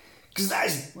die. Because that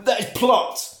is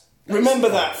plot. Remember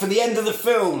that for the end of the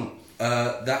film.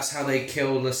 That's how they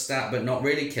kill Lestat, but not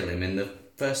really kill him in the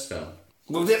first film.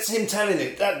 Well, that's him telling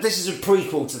it. This is a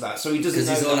prequel to that, so he doesn't know.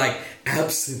 Because he's all like,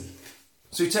 absinthe.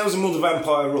 So he tells them all the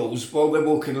vampire rules while they're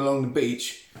walking along the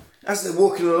beach. As they're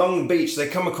walking along the beach, they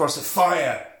come across a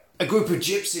fire. A group of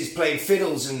gypsies playing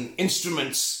fiddles and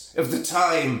instruments of the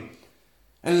time.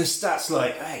 And Lestat's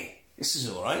like, hey, this is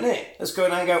all right, isn't it? Let's go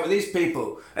and hang out with these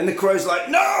people. And the Crow's like,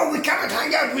 no, we can't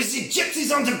hang out with the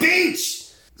gypsies on the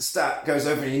beach. Lestat goes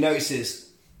over and he notices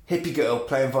hippie girl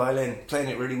playing violin, playing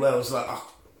it really well. He's like,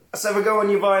 oh, let's have a go on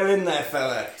your violin there,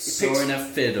 fella. Sawing a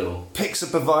fiddle. Picks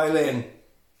up a violin.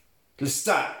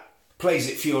 Lestat plays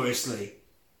it furiously.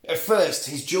 At first,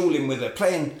 he's dueling with her,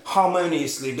 playing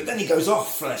harmoniously, but then he goes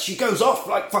off, Flesh. He goes off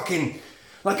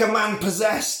like a man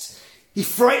possessed. He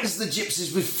frightens the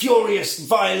gypsies with furious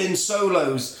violin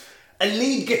solos, a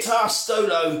lead guitar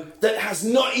solo that has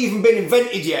not even been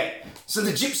invented yet. So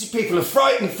the gypsy people are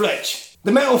frightened, Fletch.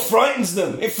 The metal frightens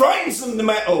them. It frightens them, the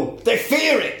metal. They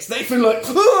fear it. They feel like,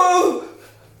 oh!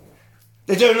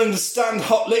 They don't understand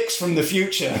hot licks from the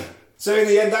future. So in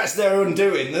the end, that's their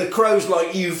undoing. The Crow's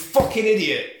like, you fucking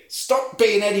idiot. Stop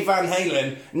being Eddie Van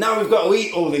Halen. Now we've got to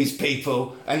eat all these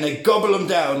people, and they gobble them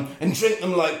down and drink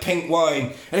them like pink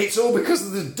wine. And it's all because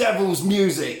of the devil's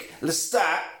music.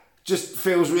 Lestat just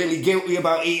feels really guilty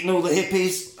about eating all the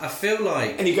hippies. I feel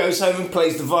like... And he goes home and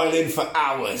plays the violin for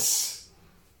hours.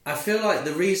 I feel like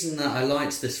the reason that I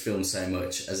liked this film so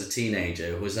much as a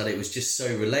teenager was that it was just so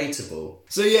relatable.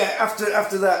 So yeah,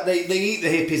 after that, they eat the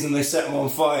hippies and they set them on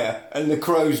fire, and the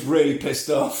Crow's really pissed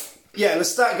off. Yeah,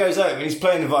 Lestat goes home and he's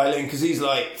playing the violin because he's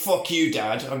like, fuck you,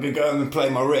 Dad, I'm going to go home and play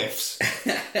my riffs.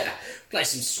 Play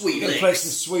some sweet Gonna licks. play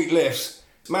some sweet lifts.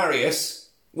 Marius,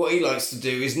 what he likes to do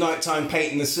is nighttime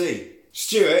painting the sea.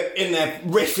 Stuart, in there,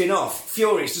 riffing off,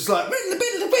 furious, just like...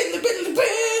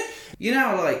 You know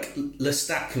how, like,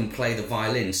 Lestat can play the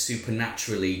violin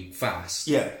supernaturally fast?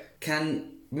 Yeah. Can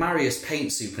Marius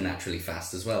paint supernaturally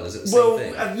fast as well? Is it the same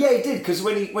thing? Yeah, he did, because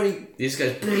when he He just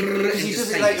goes... because he just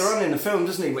does it paints. later on in the film,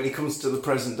 doesn't he? When he comes to the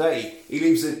present day, he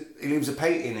leaves a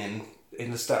painting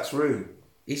in Lestat's room.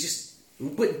 He's just...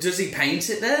 But does he paint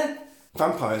it there?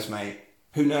 Vampires, mate.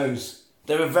 Who knows?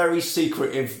 They're a very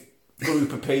secretive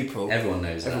group of people. Everyone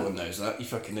knows that. Everyone knows that, you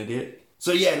fucking idiot.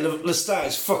 So yeah, Lestat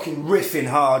is fucking riffing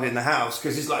hard in the house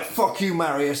because he's like, fuck you,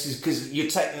 Marius, because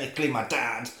you're technically my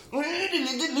dad.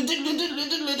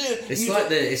 It's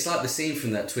like the scene from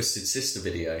that Twisted Sister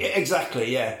video.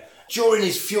 Exactly, yeah. During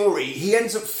his fury, he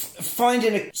ends up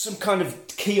finding some kind of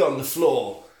key on the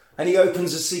floor, and he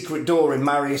opens a secret door in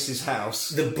Marius's house.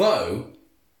 The bow...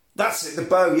 That's it, the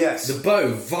bow, yes. The bow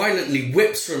violently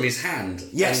whips from his hand.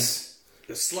 Yes.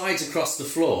 And slides across the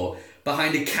floor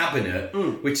behind a cabinet,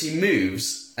 which he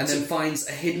moves and then finds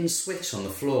a hidden switch on the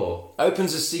floor.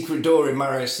 Opens a secret door in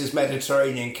Marius's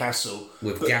Mediterranean castle.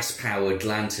 With gas-powered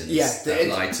lanterns Yeah, that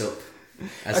light up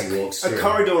as he walks through. A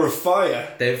corridor of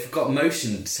fire. They've got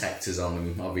motion detectors on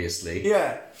them, obviously.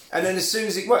 Yeah. And then as soon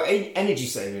as energy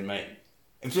saving, mate.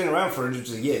 It's been around for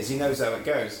hundreds of years. He knows how it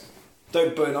goes.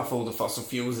 Don't burn off all the fossil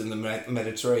fuels in the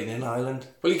Mediterranean island.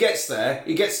 Well, he gets there.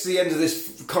 He gets to the end of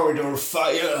this corridor of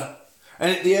fire.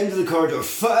 And at the end of the corridor of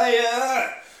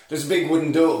fire, there's a big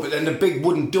wooden door. But then the big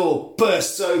wooden door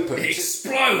bursts open. It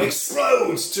explodes!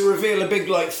 Explodes to reveal a big,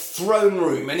 throne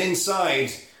room. And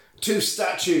inside, two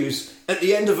statues at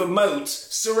the end of a moat,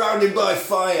 surrounded by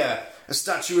fire. A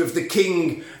statue of the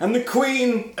king and the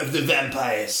queen of the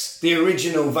vampires. The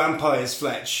original vampires,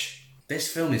 Fletch. This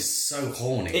film is so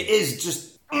horny. It is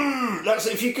just... That's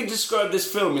if you could describe this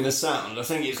film in a sound, I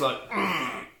think it's like...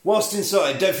 Whilst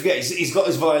inside, don't forget, he's got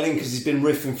his violin because he's been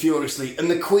riffing furiously, and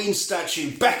the Queen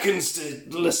statue beckons to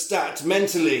Lestat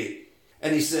mentally,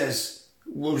 and he says,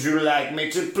 would you like me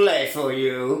to play for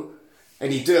you?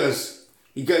 And he does.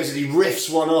 He goes and he riffs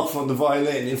one off on the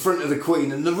violin in front of the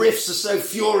Queen, and the riffs are so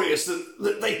furious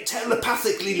that they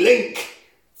telepathically link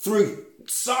through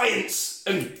science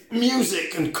and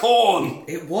music and corn.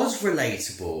 It was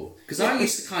relatable, because I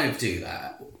used to kind of do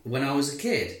that when I was a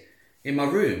kid, in my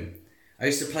room. I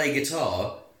used to play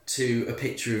guitar to a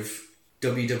picture of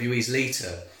WWE's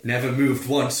Lita. Never moved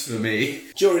once for me.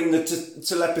 During the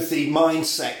telepathy mind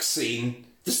sex scene,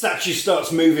 the statue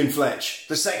starts moving, Fletch.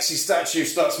 The sexy statue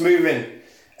starts moving,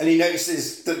 and he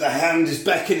notices that the hand is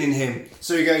beckoning him.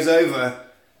 So he goes over,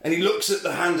 and he looks at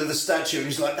the hand of the statue, and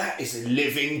he's like, that is a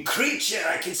living creature.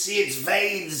 I can see its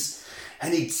veins.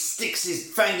 And he sticks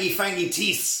his fangy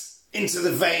teeth into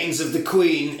the veins of the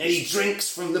Queen, and he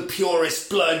drinks from the purest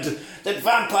blood that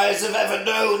vampires have ever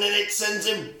known, and it sends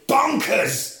him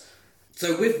bonkers.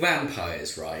 So with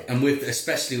vampires, right, and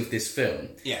especially with this film,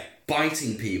 yeah,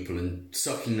 biting people and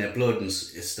sucking their blood and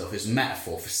stuff is a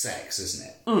metaphor for sex, isn't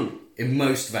it? In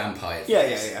most vampire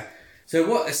films. Yeah. So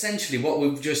what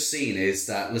we've just seen is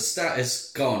that Lestat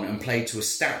has gone and played to a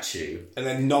statue. And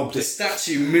then knobbed the it. The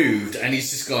statue moved, and he's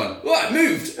just gone, oh, it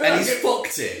moved! And he's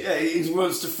fucked it. Yeah,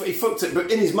 he fucked it,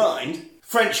 but in his mind,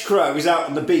 French Crow is out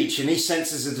on the beach and he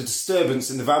senses a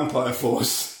disturbance in the vampire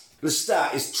force.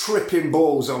 Lestat is tripping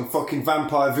balls on fucking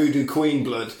vampire voodoo queen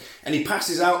blood, and he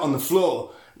passes out on the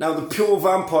floor. Now, the pure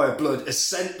vampire blood has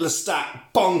sent Lestat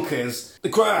bonkers. The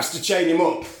Crow has to chain him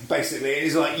up, basically, and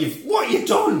he's like, what have you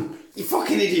done? You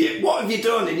fucking idiot, what have you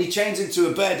done? And he chains him to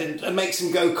a bed and makes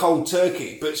him go cold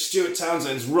turkey. But Stuart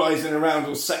Townsend's rising around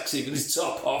all sexy with his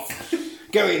top off,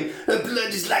 going, her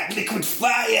blood is like liquid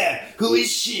fire. Who is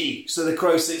she? So the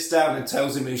Crow sits down and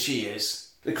tells him who she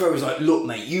is. The Crow is like, look,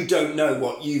 mate, you don't know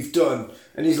what you've done.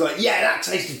 And he's like, yeah, that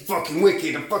tasted fucking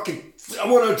wicked. I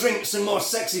want to drink some more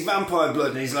sexy vampire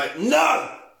blood. And he's like, no,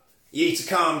 you need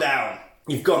to calm down.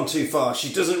 You've gone too far.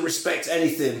 She doesn't respect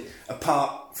anything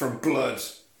apart from blood.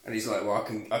 And he's like, well,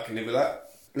 I can live with that.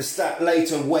 Lestat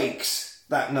later wakes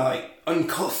that night,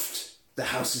 uncuffed. The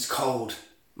house is cold.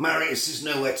 Marius is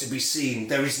nowhere to be seen.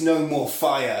 There is no more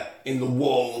fire in the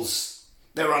walls.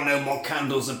 There are no more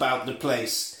candles about the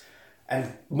place.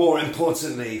 And more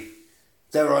importantly,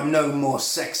 there are no more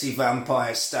sexy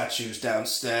vampire statues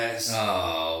downstairs.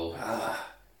 Oh.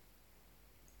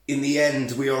 In the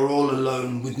end, we are all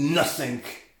alone with nothing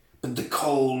but the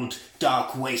cold,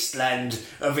 dark wasteland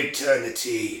of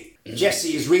eternity.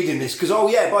 Jesse is reading this because, oh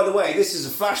yeah, by the way, this is a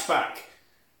flashback.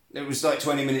 It was like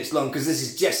 20 minutes long because this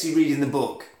is Jesse reading the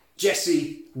book.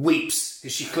 Jesse weeps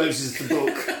as she closes the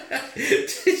book.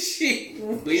 Does she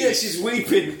weep? Yeah, she's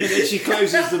weeping and then she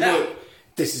closes the book.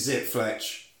 This is it,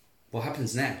 Fletch. What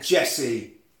happens next?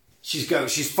 Jesse,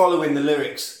 she's following the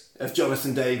lyrics of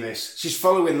Jonathan Davis. She's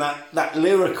following that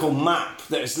lyrical map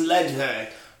that has led her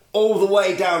all the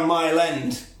way down Mile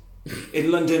End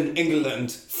in London,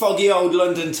 England, foggy old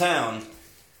London town,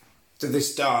 to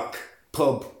this dark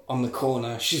pub on the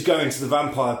corner. She's going to the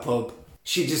vampire pub.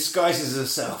 She disguises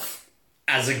herself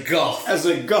As a goth. as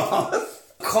a goth.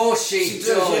 Of course she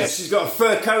does. Yeah, she's got a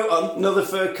fur coat on, another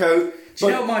fur coat. Do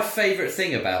you know what my favourite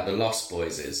thing about The Lost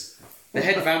Boys is? The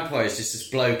head vampire is just this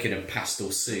bloke in a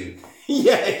pastel suit.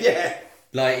 Yeah.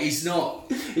 Like, he's not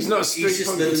a street he's just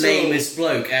punk the at all. lamest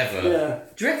bloke ever. Yeah.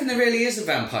 Do you reckon there really is a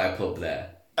vampire pub there?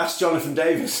 That's Jonathan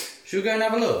Davis. Should we go and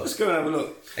have a look? Let's go and have a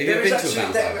look. Have you ever been to a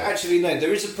vampire pub? Actually, no.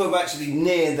 There is a pub actually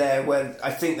near there where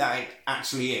I think that it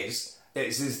actually is. It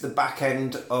is the back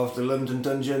end of the London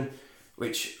Dungeon,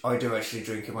 which I do actually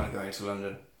drink when I go into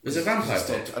London. There's a vampire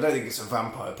Instead, pub? I don't think it's a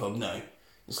vampire pub, no.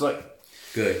 It's like...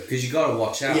 Good, because you got to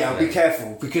watch out. Yeah, then. be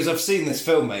careful, because I've seen this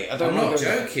film, mate. I don't I'm wanna not go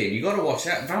there. joking. You got to watch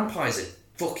out. Vampires are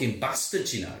fucking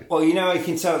bastards, you know. Well, you know how you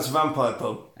can tell it's a vampire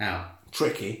pub? Ow.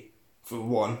 Tricky, for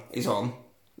one, is on.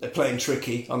 They're playing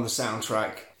Tricky on the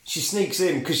soundtrack. She sneaks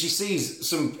in because she sees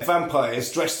some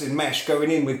vampires dressed in mesh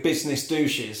going in with business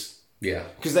douches. Yeah.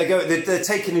 Because they're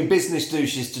taking in business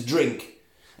douches to drink.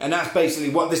 And that's basically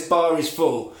what this bar is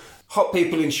for. Hot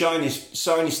people in shiny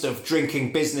stuff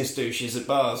drinking business douches at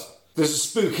bars. There's a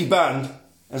spooky band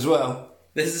as well.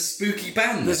 There's a spooky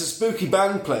band. There's a spooky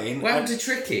band playing. What happened to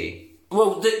Tricky?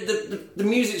 Well, the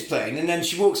music's playing, and then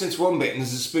she walks into one bit, and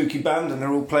there's a spooky band, and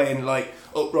they're all playing like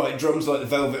upright drums, like the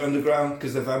Velvet Underground,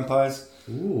 because they're vampires.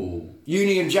 Ooh.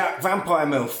 Union Jack, vampire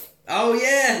milf. Oh,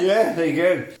 yeah. Yeah, there you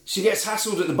go. She gets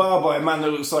hassled at the bar by a man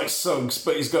that looks like Suggs,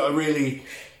 but he's got a really...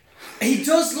 He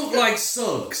does look like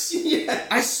Suggs. Yeah.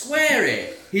 I swear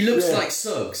it. He looks Yeah. like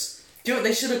Suggs. Do you know what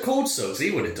they should have called Suggs?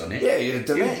 He would have done it. Yeah, he'd have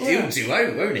done it. He'll Yeah.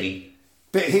 do, won't he?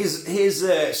 But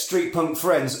his street punk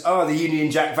friends are the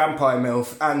Union Jack vampire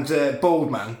milf and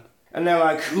Bald Man. And they're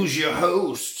like, who's your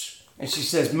host? And she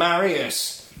says,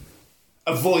 Marius.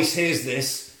 A voice hears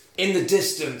this. In the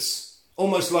distance,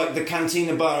 almost like the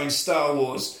Cantina bar in Star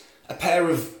Wars, a pair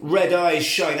of red eyes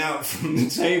shine out from the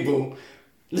table.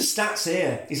 Lestat's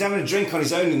here. He's having a drink on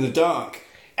his own in the dark.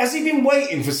 Has he been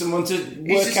waiting for someone to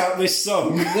work out this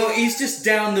song? Well, he's just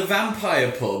down the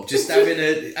vampire pub, just having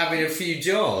a few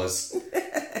jars.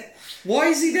 Why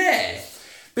is he there?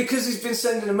 Because he's been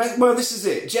sending a message. Well, this is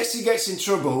it. Jessie gets in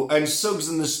trouble and Suggs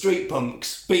and the street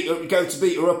punks go to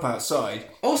beat her up outside.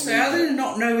 Also, how do they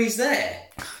not know he's there?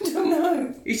 I don't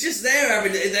know. He's just there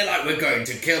they're like, we're going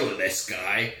to kill this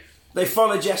guy. They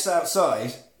follow Jess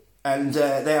outside and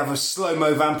they have a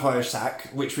slow-mo vampire attack,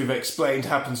 which we've explained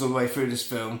happens all the way through this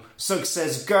film. Suggs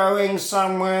says, going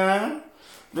somewhere?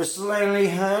 This will only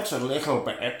hurt a little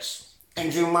bit.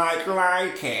 And you might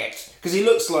like it. Because he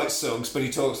looks like Suggs, but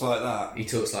he talks like that. He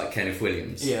talks like Kenneth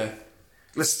Williams. Yeah.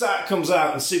 Lestat comes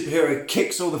out and Superhero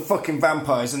kicks all the fucking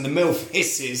vampires and the MILF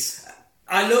hisses.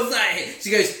 I love that. She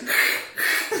goes...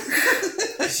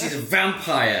 She's a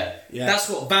vampire. Yeah. That's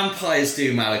what vampires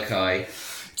do, Malachi.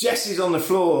 Jesse's on the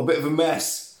floor, a bit of a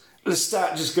mess.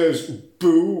 Lestat just goes,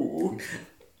 boo.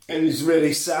 And he's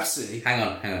really sassy. Hang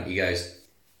on. He goes,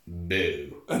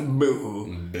 boo. And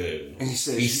boo. Boo. And he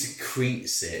says... He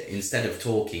secretes it. Instead of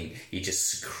talking, he just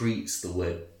secretes the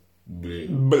word boo.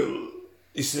 Boo.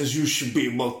 He says, you should be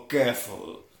more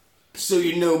careful. So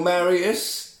you know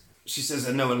Marius? She says,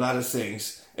 I know a lot of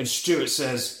things. And Stuart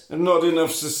says, not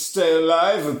enough to stay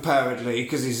alive, apparently,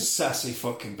 because he's a sassy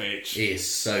fucking bitch. He is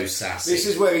so sassy. This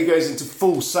is where he goes into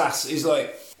full sass. He's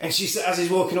like... And she says, as he's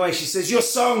walking away, she says, your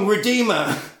song,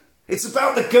 Redeemer. It's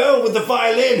about the girl with the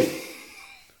violin.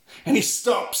 And he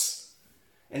stops.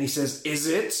 And he says, is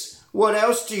it? What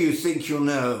else do you think you'll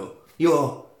know?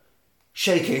 You're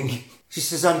shaking. She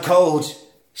says, I'm cold.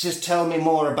 She says, tell me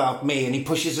more about me. And he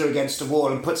pushes her against a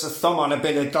wall and puts a thumb on a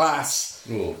bit of glass.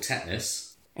 Oh, tetanus.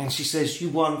 And she says, you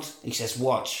want? He says,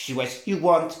 what? She went, you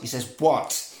want? He says,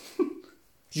 what?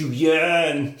 You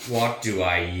yearn. What do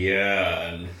I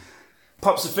yearn?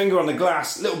 pops a finger on the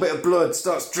glass, little bit of blood,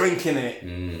 starts drinking it.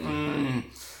 And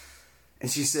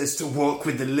she says to walk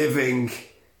with the living.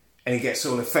 And he gets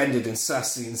all offended and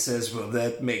sassy and says, well,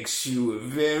 that makes you a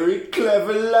very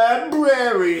clever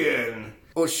librarian.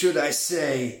 Or should I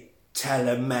say,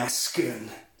 Talamascan.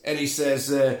 And he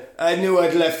says, I knew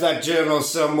I'd left that journal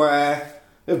somewhere.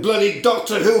 The bloody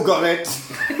Doctor Who got it.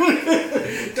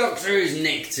 Doctor Who's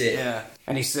nicked it. Yeah.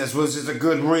 And he says, was it a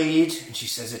good read? And she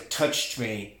says, it touched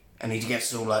me. And he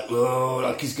gets all like, oh,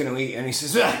 like he's going to eat. And he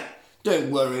says,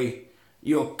 don't worry.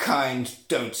 Your kind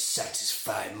don't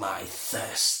satisfy my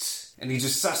thirst. And he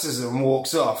just sasses her and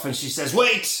walks off. And she says,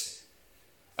 wait!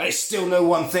 I still know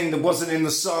one thing that wasn't in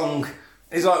the song.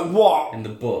 He's like, what? In the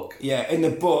book. Yeah, in the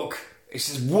book. He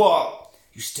says, what?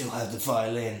 You still have the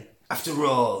violin. After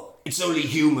all, it's only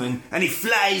human. And he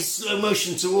flies slow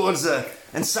motion towards her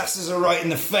and sasses her right in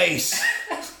the face.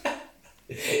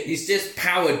 He's just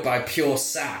powered by pure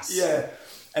sass. Yeah.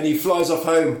 And he flies off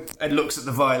home and looks at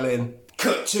the violin.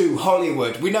 Cut to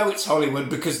Hollywood. We know it's Hollywood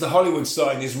because the Hollywood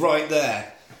sign is right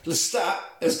there. Lestat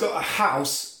has got a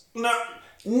house,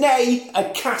 nay, a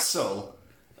castle,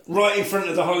 right in front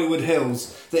of the Hollywood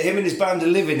Hills that him and his band are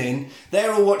living in.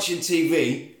 They're all watching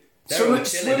TV.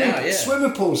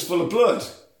 Swimming pools full of blood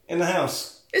in the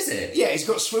house. Is it? Yeah, he's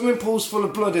got swimming pools full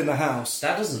of blood in the house.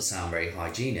 That doesn't sound very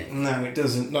hygienic. No, it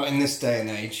doesn't. Not in this day and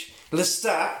age.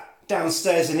 Lestat,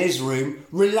 downstairs in his room,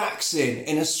 relaxing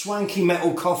in a swanky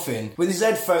metal coffin with his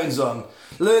headphones on,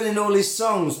 learning all his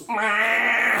songs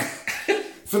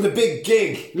for the big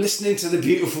gig, listening to the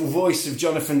beautiful voice of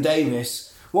Jonathan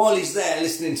Davis while he's there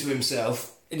listening to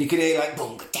himself, and you can hear like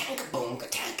boonga tanka boonga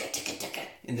tanka ticka ticka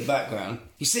in the background.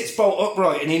 He sits bolt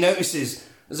upright and he notices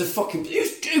there's a fucking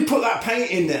who put that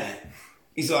painting there.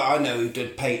 He's like, I know who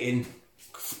did painting.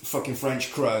 Fucking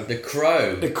French Crow. The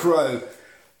Crow. The Crow.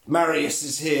 Marius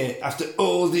is here after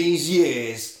all these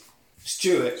years.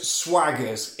 Stuart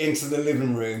swaggers into the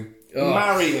living room. Oh.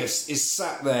 Marius is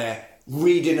sat there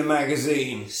reading a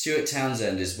magazine. Stuart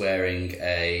Townsend is wearing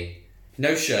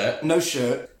no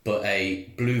shirt, but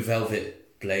a blue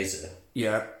velvet blazer.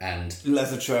 Yeah. And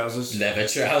leather trousers.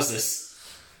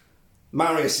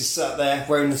 Marius is sat there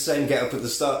wearing the same get-up at the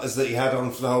start as that he had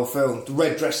on for the whole film. The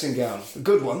red dressing gown. A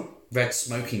good one. Red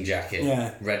smoking jacket.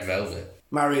 Yeah. Red velvet.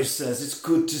 Marius says, it's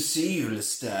good to see you,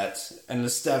 Lestat. And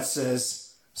Lestat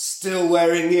says, still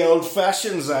wearing the old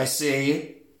fashions, I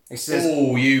see. He says,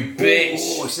 oh, you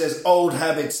bitch. Oh, he says, old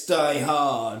habits die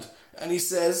hard. And he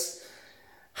says,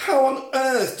 how on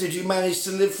earth did you manage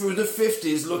to live through the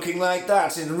 50s looking like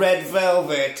that in red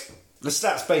velvet?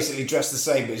 Lestat's basically dressed the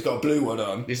same, but he's got a blue one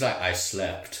on. He's like, I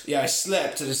slept. Yeah, I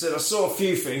slept. And he said, I saw a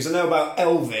few things. I know about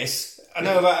Elvis.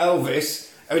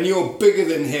 And you're bigger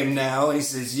than him now. And he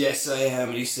says, yes, I am.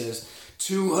 And he says,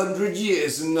 200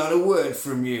 years and not a word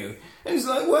from you. And he's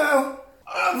like, well,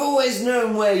 I've always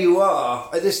known where you are.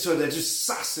 At this time, they're just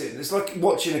sassing. It's like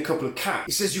watching a couple of cats.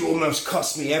 He says, you almost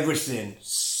cost me everything.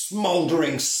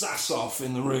 Smouldering sass off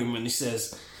in the room. And he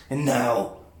says, and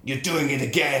now you're doing it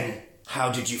again.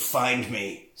 How did you find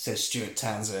me? Says Stuart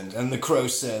Townsend. And the Crow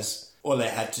says, all I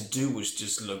had to do was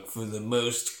just look for the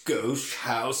most gauche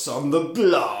house on the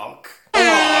block.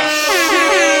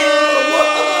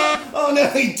 Oh no,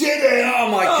 he did it! Oh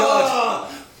my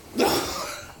god!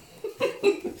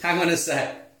 Hang on a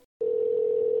sec.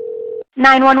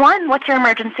 911, what's your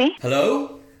emergency?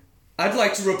 Hello? I'd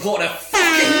like to report a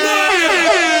fucking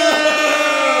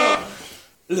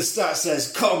Lestat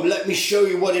says, come, let me show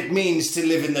you what it means to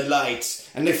live in the light.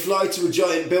 And they fly to a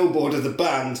giant billboard of the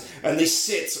band, and they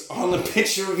sit on a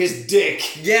picture of his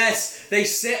dick. Yes, they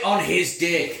sit on his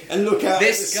dick. And look out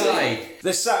this at the guy. City.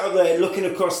 They're sat out there looking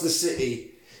across the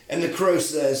city, and the Crow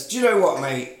says, do you know what,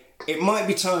 mate? It might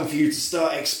be time for you to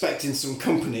start expecting some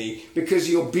company, because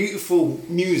your beautiful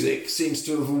music seems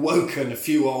to have awoken a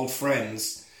few old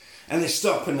friends. And they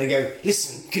stop and they go,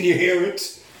 listen, can you hear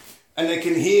it? And they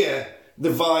can hear the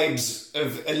vibes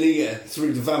of Aaliyah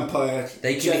through the vampire.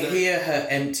 They can hear her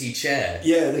empty chair.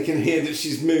 Yeah, they can hear that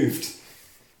she's moved.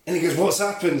 And he goes, what's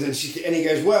happened? And he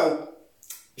goes, well,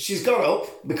 she's got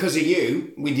up because of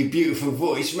you with your beautiful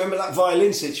voice. Remember that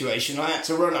violin situation? I had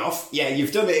to run off. Yeah,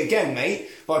 you've done it again, mate,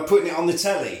 by putting it on the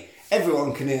telly.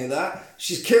 Everyone can hear that.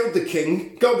 She's killed the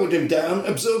king, gobbled him down,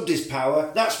 absorbed his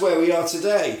power. That's where we are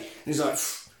today. And he's like,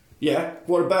 yeah,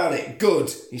 what about it?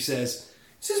 Good, he says.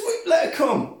 He says, let her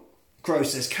come. Crow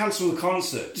says, cancel the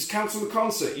concert. Just cancel the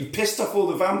concert. You pissed off all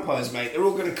the vampires, mate. They're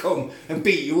all going to come and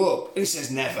beat you up. And he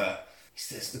says, never.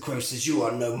 The Crow says, you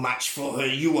are no match for her.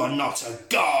 You are not a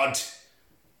god.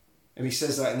 And he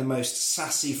says that in the most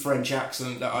sassy French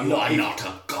accent that I'm not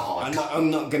a god.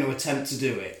 I'm not going to attempt to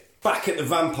do it. Back at the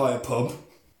vampire pub,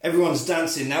 Everyone's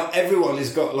dancing now. Everyone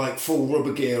has got like full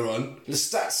rubber gear on.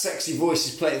 Lestat's sexy voice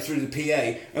is playing through the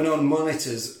PA, and on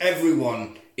monitors,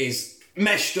 everyone is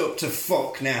meshed up to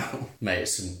fuck now. Mate,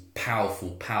 it's some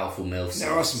powerful MILFs.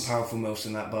 There are some powerful MILFs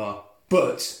in that bar,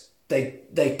 but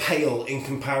they pale in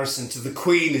comparison to the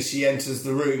Queen as she enters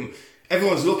the room.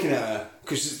 Everyone's looking at her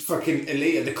because it's fucking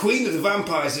Aaliyah. The Queen of the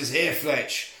Vampires is here,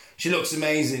 Fletch. She looks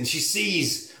amazing. She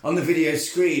sees on the video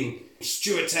screen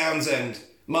Stuart Townsend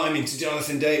miming to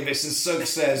Jonathan Davis, and Suggs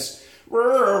says,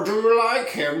 "Oh, do you like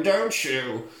him, don't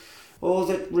you? All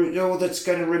that's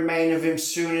going to remain of him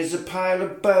soon is a pile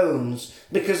of bones,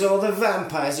 because all the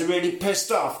vampires are really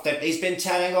pissed off that he's been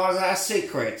telling all our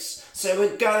secrets. So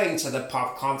we're going to the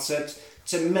pop concert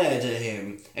to murder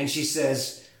him." And she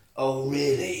says, "Oh,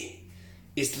 really?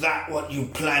 Is that what you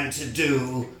plan to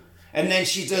do?" And then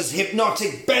she does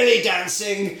hypnotic belly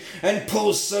dancing and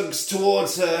pulls Suggs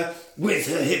towards her with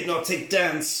her hypnotic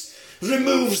dance,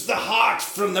 removes the heart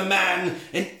from the man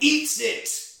and eats it.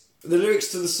 The lyrics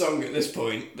to the song at this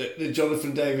point, the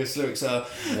Jonathan Davis lyrics are,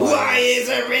 "Why is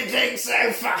everything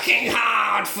so fucking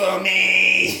hard for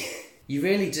me?" You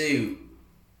really do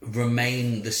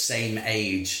remain the same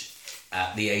age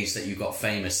at the age that you got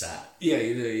famous at. Yeah,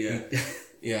 you do, yeah.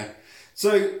 Yeah.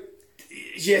 So,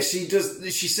 yeah, she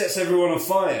sets everyone on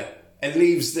fire and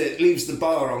leaves the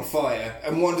bar on fire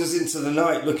and wanders into the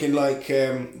night looking like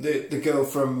the girl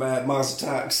from Mars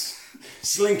Attacks,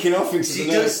 slinking off into the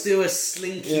night. She does do a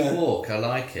slinky walk, I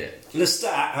like it.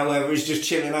 Lestat, however, is just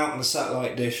chilling out on the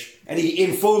satellite dish, and he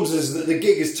informs us that the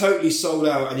gig is totally sold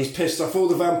out and he's pissed off all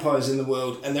the vampires in the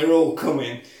world and they're all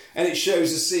coming. And it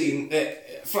shows a scene,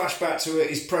 flashback to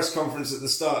his press conference at the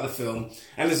start of the film,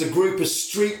 and there's a group of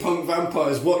street punk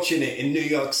vampires watching it in New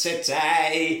York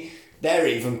City. They're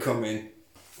even coming.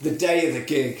 The day of the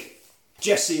gig,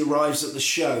 Jessie arrives at the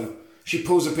show. She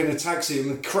pulls up in a taxi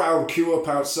and the crowd queue up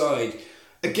outside.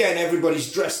 Again,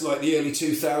 everybody's dressed like the early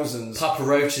 2000s. Papa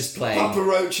Roach is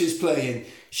playing.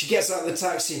 She gets out of the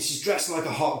taxi and she's dressed like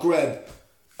a hot greb.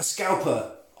 A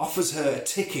scalper offers her a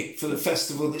ticket for the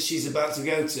festival that she's about to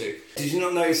go to. Did you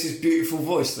not notice his beautiful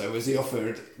voice, though, as he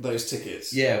offered those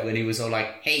tickets? Yeah, when he was all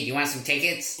like, "Hey, do you want some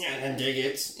tickets?" Yeah,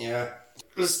 tickets, yeah.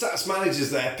 Lestat's manager's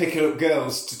there picking up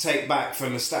girls to take back for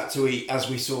Lestat to eat, as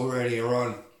we saw earlier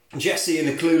on. Jessie and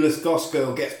a clueless goth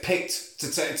girl gets picked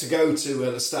to go to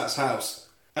Lestat's house.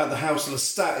 At the house,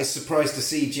 Lestat is surprised to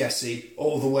see Jessie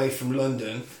all the way from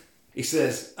London. He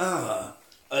says, "Ah,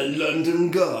 a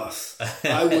London goth.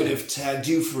 I would have tagged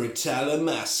you for a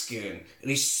Talamascan."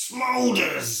 And he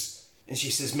smoulders. And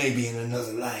she says, "Maybe in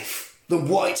another life." The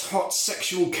white-hot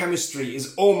sexual chemistry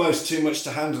is almost too much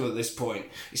to handle at this point.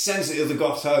 He sends the other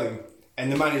goth home,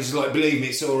 and the manager's like, "Believe me,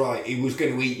 it's all right. He was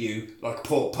going to eat you like a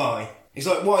pork pie." He's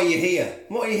like, "Why are you here?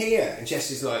 What are you here?" And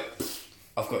Jessie's like,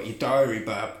 "I've got your diary,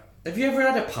 bab." Have you ever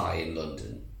had a pie in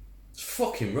London? It's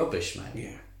fucking rubbish, man.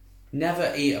 Yeah.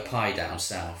 Never eat a pie down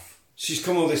south. She's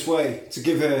come all this way to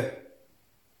give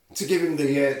him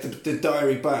the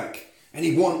diary back, and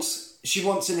she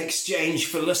wants an exchange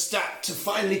for Lestat to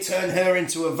finally turn her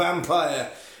into a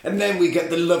vampire, and then we get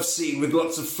the love scene with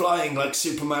lots of flying like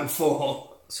Superman 4.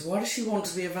 So why does she want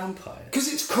to be a vampire?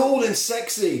 Because it's cool and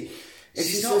sexy.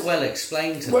 She's not well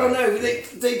explained to Well, that. no,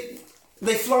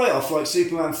 they fly off like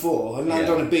Superman 4 and land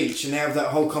on a beach, and they have that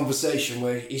whole conversation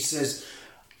where he says,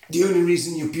 "The only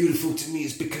reason you're beautiful to me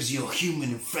is because you're human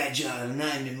and fragile and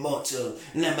I'm immortal,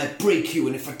 and I might break you,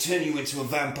 and if I turn you into a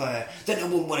vampire, then I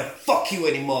won't want to fuck you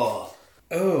anymore."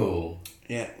 Oh.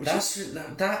 Yeah.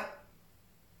 That...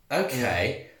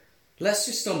 Okay. Let's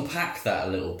just unpack that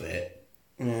a little bit.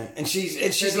 Yeah. And she's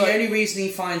So the only reason he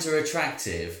finds her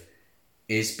attractive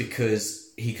is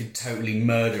because he could totally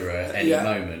murder her at any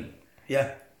moment.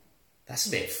 Yeah. That's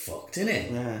a bit fucked, isn't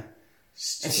it? Yeah.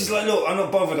 And she's like, "Look, I'm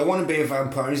not bothered, I want to be a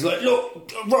vampire." And he's like,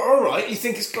 "Look, alright, you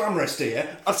think it's glamorous, do you?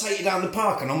 I'll take you down the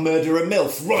park and I'll murder a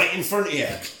MILF right in front of you."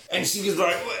 And she's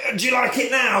like, "Do you like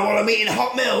it now while I'm eating a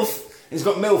hot MILF?" And he's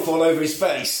got MILF all over his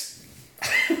face.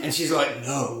 And she's like,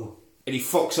 "No." And he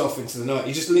fucks off into the night.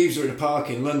 He just leaves her in a park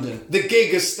in London. The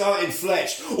gig has started,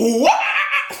 Fletch.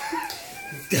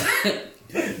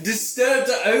 Disturbed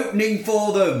the opening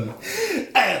for them.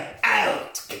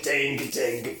 Out. Ka-ding,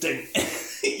 ka-ding, ka-ding.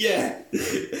 Yeah.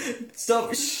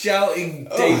 Stop shouting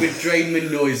David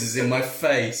Draymond noises in my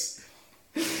face.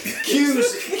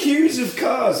 Queues of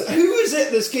cars. Who is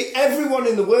at this gig? Everyone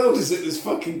in the world is at this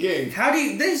fucking gig.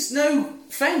 There's no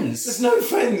fence. There's no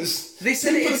fence. They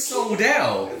said it's sold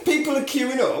out. People are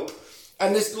queuing up,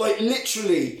 and there's like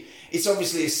literally, it's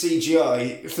obviously a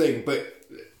CGI thing, but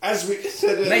as we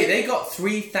said earlier, Mate, they got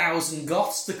 3,000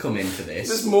 goths to come in for this.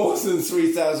 there's more than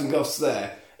 3,000 goths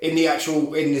there in the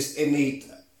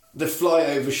the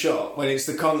flyover shot when it's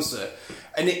the concert,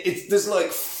 and there's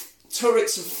like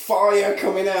turrets of fire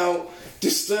coming out.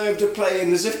 Disturbed are playing.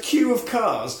 There's a queue of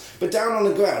cars, but down on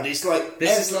the ground, it's like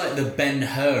this is like the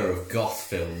Ben-Hur of goth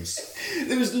films.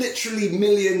 There was literally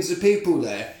millions of people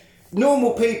there,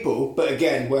 normal people, but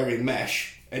again wearing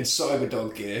mesh and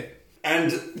Cyberdog gear,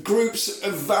 and groups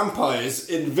of vampires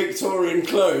in Victorian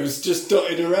clothes just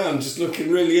dotted around, just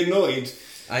looking really annoyed.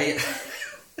 I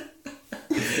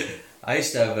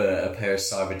used to have a pair of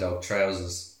Cyberdog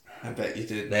trousers. I bet you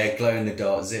did. They had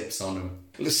glow-in-the-dark zips on them.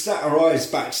 Lestat arrives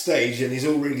backstage and he's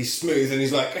all really smooth and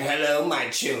he's like, "Hello, my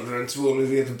children," to all of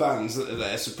the other bands that are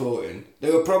there supporting.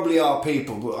 They were probably our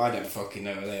people, but I don't fucking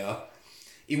know who they are.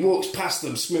 He walks past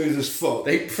them smooth as fuck.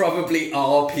 They probably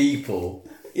are people.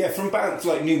 Yeah, from bands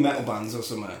like new metal bands or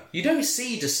something. You don't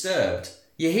see Disturbed.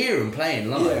 You hear them playing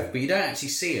live, but you don't actually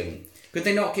see them. Could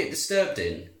they not get Disturbed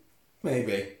in?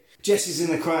 Maybe. Jesse's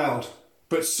in the crowd,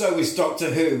 but so is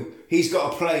Doctor Who. He's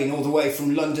got a plane all the way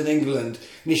from London, England,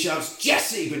 and he shouts,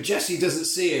 "Jesse!" but Jesse doesn't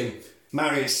see him.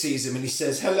 Marius sees him and he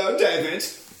says, "Hello, David."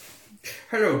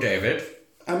 Hello, David.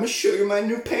 "I'm going to show you my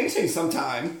new painting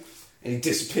sometime." And he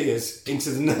disappears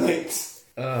into the night.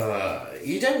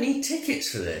 You don't need tickets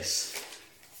for this.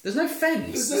 There's no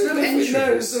fence. There's no nothing, entrance. No,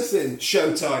 there's nothing.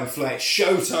 Showtime, Flex.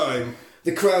 Showtime.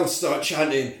 The crowd start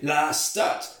chanting, "Last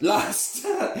stat, last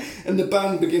stat," and the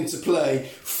band begin to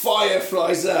play. Fire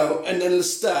flies out, and then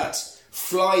Lestat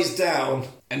flies down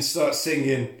and starts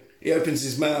singing. He opens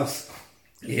his mouth.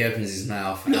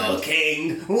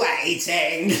 "Looking,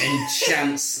 waiting," and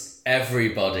chants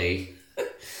everybody.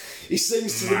 He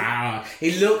sings to them.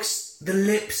 He looks, the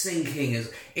lip syncing is,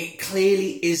 it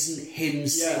clearly isn't him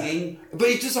singing.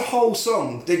 But he does a whole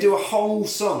song. They do a whole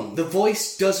song. The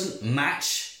voice doesn't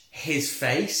match his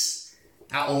face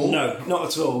at all. No, not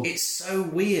at all. It's so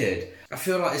weird. I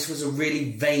feel like this was a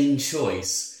really vain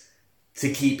choice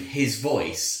to keep his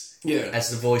voice as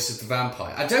the voice of the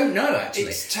vampire. I don't know, actually.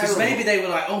 It's terrible. Because maybe they were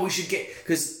like, "Oh, we should get..."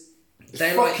 Because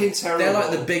they're terrible. They're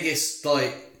like the biggest,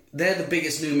 they're the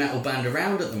biggest new metal band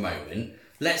around at the moment.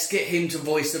 Let's get him to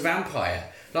voice the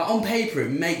vampire. Like, on paper, it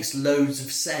makes loads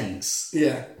of sense.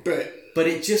 Yeah, but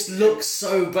it just looks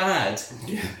so bad.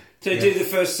 Yeah. They do the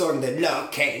first song, the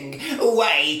 "Looking,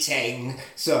 Waiting"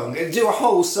 song, and do a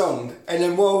whole song. And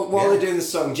then while they're doing the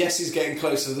song, Jesse's getting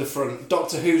closer to the front.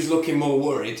 Doctor Who's looking more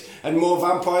worried, and more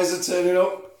vampires are turning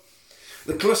up.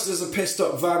 The clusters of pissed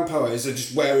up vampires are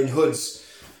just wearing hoods.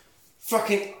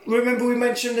 Fucking, remember we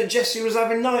mentioned that Jessie was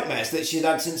having nightmares that she'd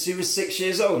had since she was 6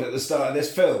 years old at the start of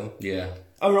this film? Yeah.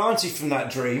 Her auntie from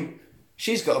that dream,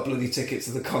 she's got a bloody ticket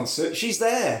to the concert. She's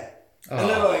there. And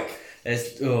they're like...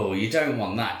 you don't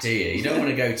want that, do you? You don't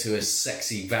want to go to a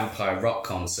sexy vampire rock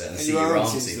concert and see your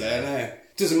auntie there. No.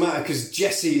 Doesn't matter, because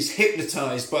Jesse is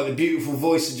hypnotised by the beautiful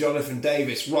voice of Jonathan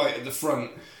Davis right at the front.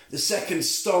 The second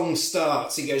song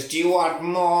starts, he goes, "Do you want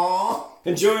more?"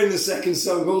 And during the second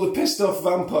song, all the pissed off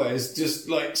vampires just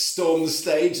storm the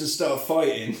stage and start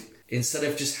fighting. Instead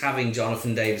of just having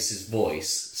Jonathan Davis's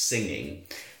voice singing,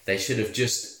 they should have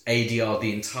just ADR'd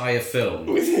the entire film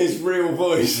with his real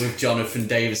voice. With Jonathan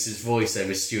Davis's voice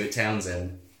over Stuart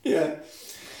Townsend. Yeah.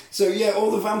 So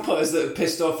all the vampires that are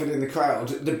pissed off and in the crowd,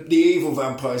 the evil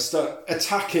vampires start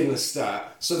attacking Lestat.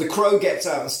 So the Crow gets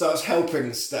out and starts helping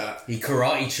Lestat. He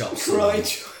karate chops him.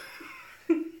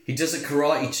 He does a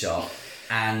karate chop,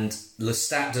 and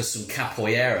Lestat does some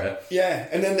capoeira. Yeah,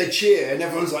 and then they cheer, and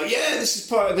everyone's like, "Yeah, this is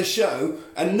part of the show."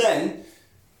 And then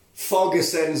fog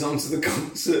ascends onto the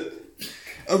concert.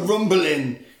 A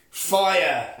rumbling,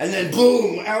 fire, and then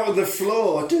boom, out of the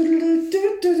floor.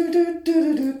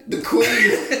 The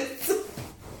Queen.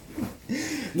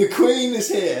 The Queen is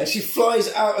here. She flies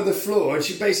out of the floor and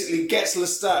she basically gets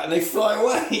Lestat and they fly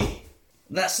away.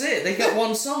 That's it. They got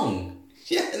one song.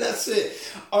 Yeah, that's it.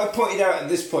 I pointed out at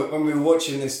this point when we were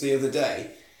watching this the other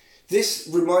day, this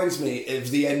reminds me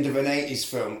of the end of an 80s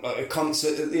film, like a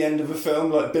concert at the end of a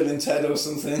film, like Bill and Ted or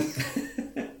something.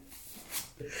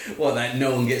 What, that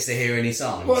no one gets to hear any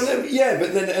songs? Well, no, yeah,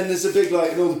 but then, and there's a big,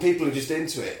 and all the people are just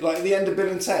into it. Like, the end of Bill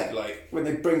and Ted, when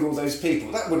they bring all those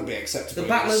people, that wouldn't be acceptable. The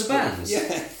Battle of the Bands?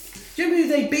 Yeah. Do you know who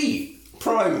they beat?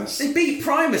 Primus. They beat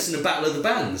Primus in the Battle of the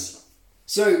Bands.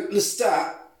 So,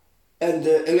 Lestat and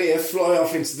Aaliyah fly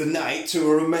off into the night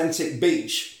to a romantic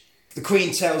beach. The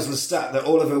Queen tells Lestat that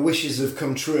all of her wishes have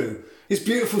come true. His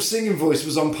beautiful singing voice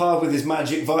was on par with his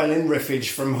magic violin riffage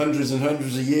from hundreds and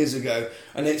hundreds of years ago,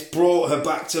 and it's brought her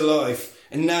back to life.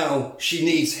 And now she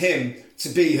needs him to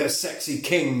be her sexy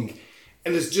king.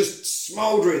 and it's just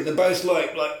smouldering. They're both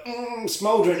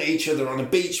smouldering at each other on a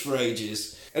beach for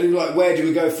ages. And you're like, where do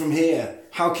we go from here?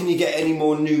 How can you get any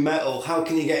more new metal? How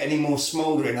can you get any more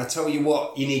smouldering? I tell you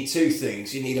what, you need two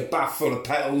things. You need a bath full of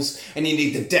petals, and you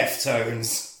need the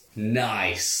Deftones.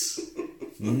 Nice.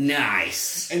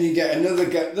 Nice. And you get another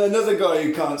guy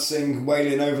who can't sing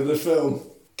wailing over the film.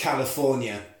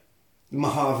 California. The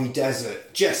Mojave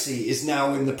Desert. Jessie is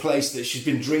now in the place that she's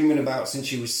been dreaming about since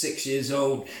she was 6 years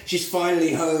old. She's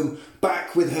finally home,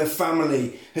 back with her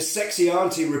family. Her sexy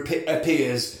auntie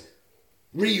appears.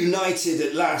 Reunited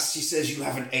at last. She says, you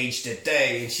haven't aged a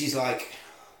day. And she's like,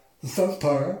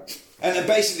 vampire. And then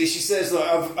basically she says, like,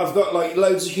 I've got like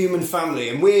loads of human family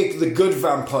and we're the good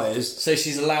vampires. So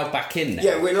she's allowed back in now?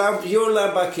 Yeah, you're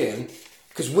allowed back in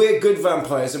because we're good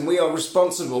vampires and we are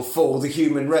responsible for the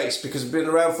human race because we've been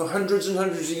around for hundreds and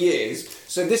hundreds of years.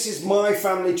 So this is my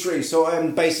family tree. So I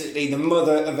am basically the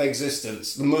mother of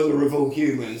existence, the mother of all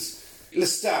humans.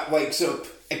 Lestat wakes up,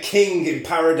 a king in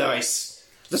paradise.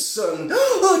 The sun,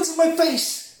 oh, it's on my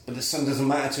face! But the sun doesn't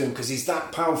matter to him because he's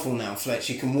that powerful now, Fletch.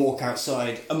 He can walk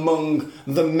outside among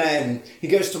the men. He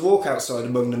goes to walk outside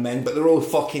among the men, but they're all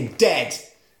fucking dead.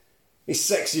 His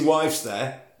sexy wife's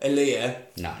there,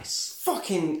 Aaliyah. Nice.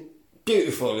 Fucking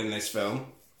beautiful in this film.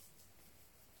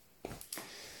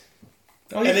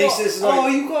 Oh,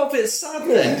 you got a bit sad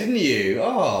then, didn't you?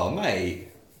 Oh, mate.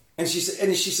 And she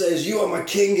says, you are my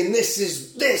king and this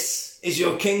is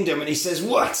your kingdom. And he says,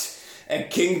 what? A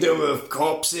kingdom of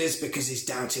corpses, because he's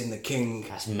doubting the king.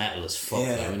 That's metal as fuck,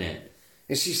 though, isn't it?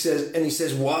 And he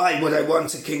says, why would I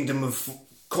want a kingdom of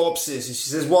corpses? And she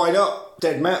says, why not?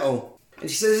 Dead metal. And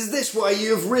she says, is this why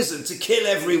you have risen, to kill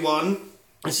everyone?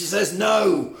 And she says,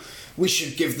 no, we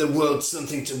should give the world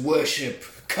something to worship.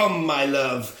 Come, my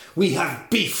love, we have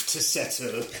beef to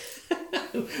settle.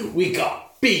 We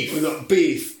got beef. We got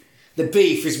beef. The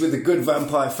beef is with the good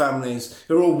vampire families.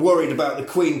 They're all worried about the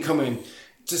queen coming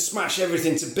to smash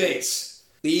everything to bits.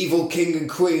 The evil king and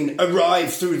queen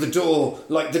arrive through the door,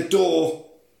 like the door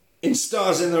in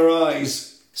Stars in Their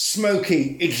Eyes.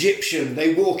 Smoky, Egyptian,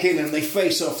 they walk in and they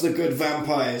face off the good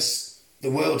vampires.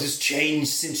 The world has changed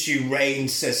since you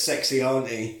reigned, says sexy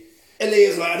auntie.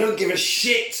 Aaliyah's like, I don't give a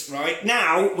shit, right?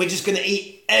 Now, we're just going to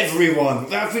eat everyone.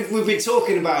 We've been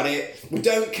talking about it. We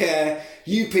don't care.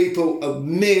 You people are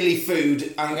merely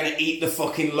food. I'm going to eat the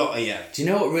fucking lot of you. Do you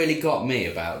know what really got me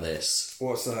about this?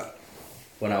 What's that?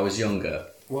 When I was younger.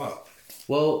 What?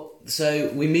 Well, so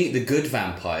we meet the good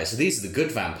vampires. So these are the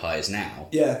good vampires now.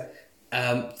 Yeah.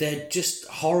 They're just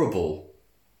horrible.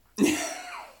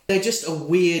 They're just a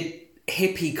weird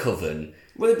hippie coven.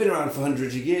 Well, they've been around for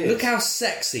hundreds of years. Look how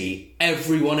sexy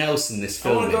everyone else in this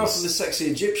film is. I want to go after the sexy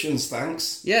Egyptians,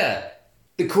 thanks. Yeah.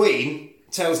 The Queen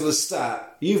tells Lestat,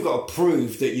 you've got to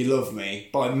prove that you love me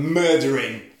by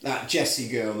murdering that Jessie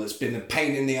girl that's been a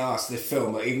pain in the arse of the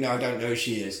film, even though I don't know who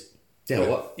she is. Yeah, but,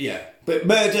 what? Yeah. But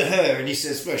murder her, and he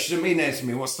says, well, she doesn't mean that to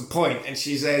me, what's the point? And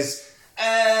she says,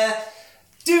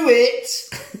 do it!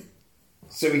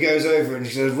 So he goes over and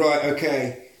he says, right,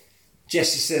 okay.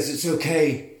 Jessie says, it's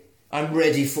okay. I'm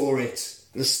ready for it.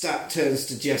 Lestat turns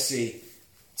to Jessie,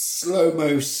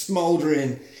 slow-mo,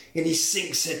 smouldering, and he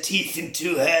sinks her teeth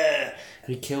into her.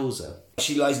 He kills her.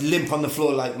 She lies limp on the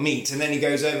floor like meat, and then he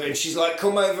goes over and she's like,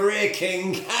 come over here,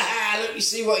 king. Let me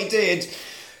see what he did.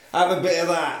 Have a bit of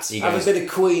that. Have a bit of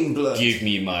queen blood. Give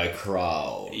me my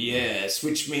crown. Yes,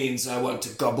 which means I want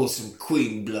to gobble some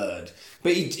queen blood.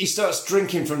 But he starts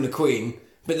drinking from the queen,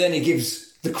 but then he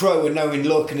gives the crow a knowing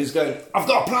look and is going, I've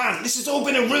got a plan. This has all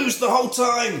been a ruse the whole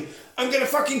time. I'm going to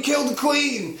fucking kill the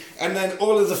queen. And then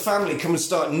all of the family come and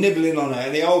start nibbling on her,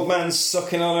 and the old man's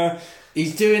sucking on her.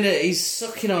 He's doing it. He's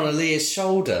sucking on Aaliyah's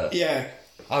shoulder. Yeah.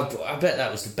 I bet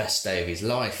that was the best day of his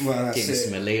life. Well, that's getting it.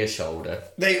 some Aaliyah shoulder.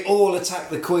 They all attack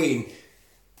the queen.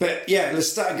 But yeah,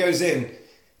 Lestat goes in.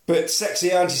 But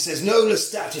sexy auntie says, no,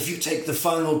 Lestat, if you take the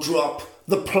final drop,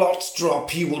 the plot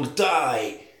drop, you will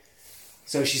die.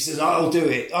 So she says, I'll do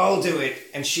it.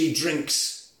 And she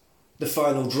drinks the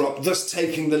final drop, thus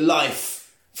taking the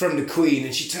life from the queen.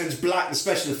 And she turns black. The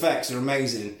special effects are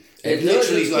amazing. It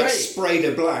literally like great. Sprayed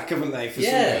her black, haven't they? For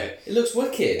some of it. It looks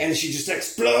wicked. And she just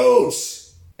explodes.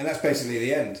 And that's basically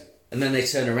the end. And then they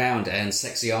turn around and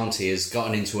sexy auntie has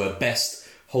gotten into her best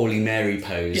Holy Mary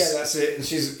pose. Yeah, that's it. And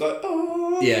she's like,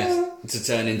 oh. Yeah, to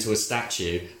turn into a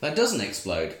statue. That doesn't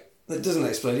explode. That doesn't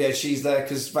explode. Yeah, she's there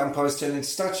because vampires turn into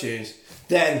statues.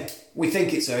 Then we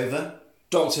think it's over.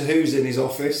 Doctor Who's in his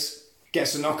office.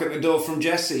 Gets a knock at the door from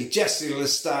Jessie. Jessie will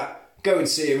Lestat go and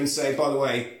see him and say, by the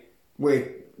way,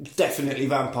 we're definitely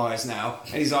vampires now.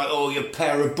 And he's like, oh, you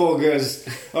pair of buggers.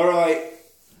 All right.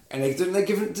 And did they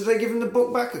give him the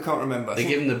book back? I can't remember. They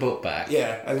give him the book back.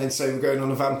 Yeah, and then say we're going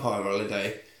on a vampire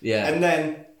holiday. Yeah. And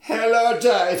then, hello,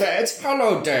 David.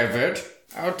 Hello, David.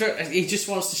 He just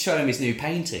wants to show him his new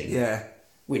painting. Yeah.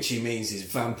 Which he means is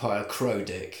Vampire Crow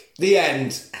Dick. The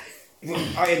end.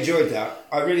 I enjoyed that.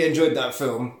 I really enjoyed that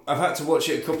film. I've had to watch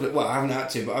it I haven't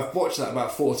had to, but I've watched that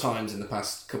about 4 times in the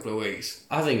past couple of weeks.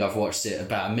 I think I've watched it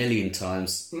about 1 million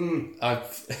times.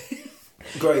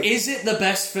 Great. Is it the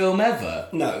best film ever?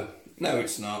 No,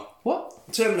 it's not.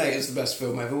 What? Terminator's the best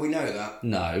film ever, we know that.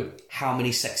 No. How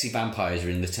many sexy vampires are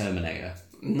in the Terminator?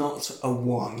 Not a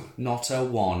one. Not a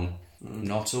one.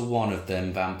 Not a one of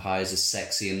them vampires are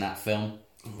sexy in that film.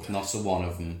 Okay. Not a one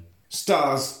of them.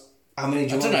 Stars. How many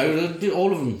do you want? I don't know,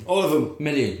 all of them. All of them.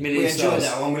 Million We stars. enjoyed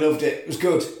that one, we loved it. It was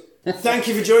good. Thank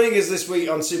you for joining us this week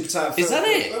on Super Tight Film. Is that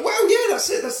it? Well, yeah, that's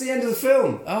it. That's the end of the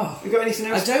film. Oh. You got anything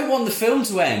else? I don't want the film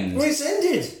to end. Well, it's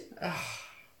ended.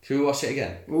 Should we watch it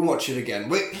again? We'll watch it again.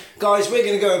 Guys, we're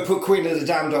going to go and put Queen of the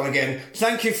Damned on again.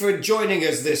 Thank you for joining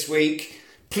us this week.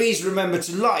 Please remember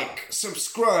to like,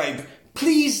 subscribe.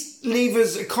 Please leave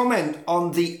us a comment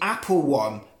on the Apple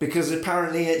one, because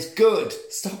apparently it's good.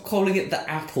 Stop calling it the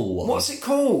Apple one. What's it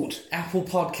called? Apple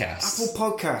Podcast. Apple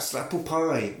Podcast, Apple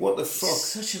Pie. What the fuck?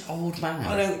 Such an old man.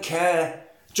 I don't care.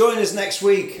 Join us next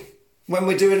week when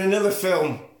we're doing another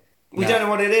film. We don't know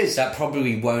what it is. That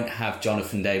probably won't have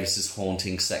Jonathan Davis's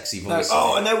haunting, sexy voice. No.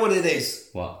 Oh, I know what it is.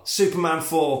 What? Superman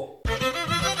 4.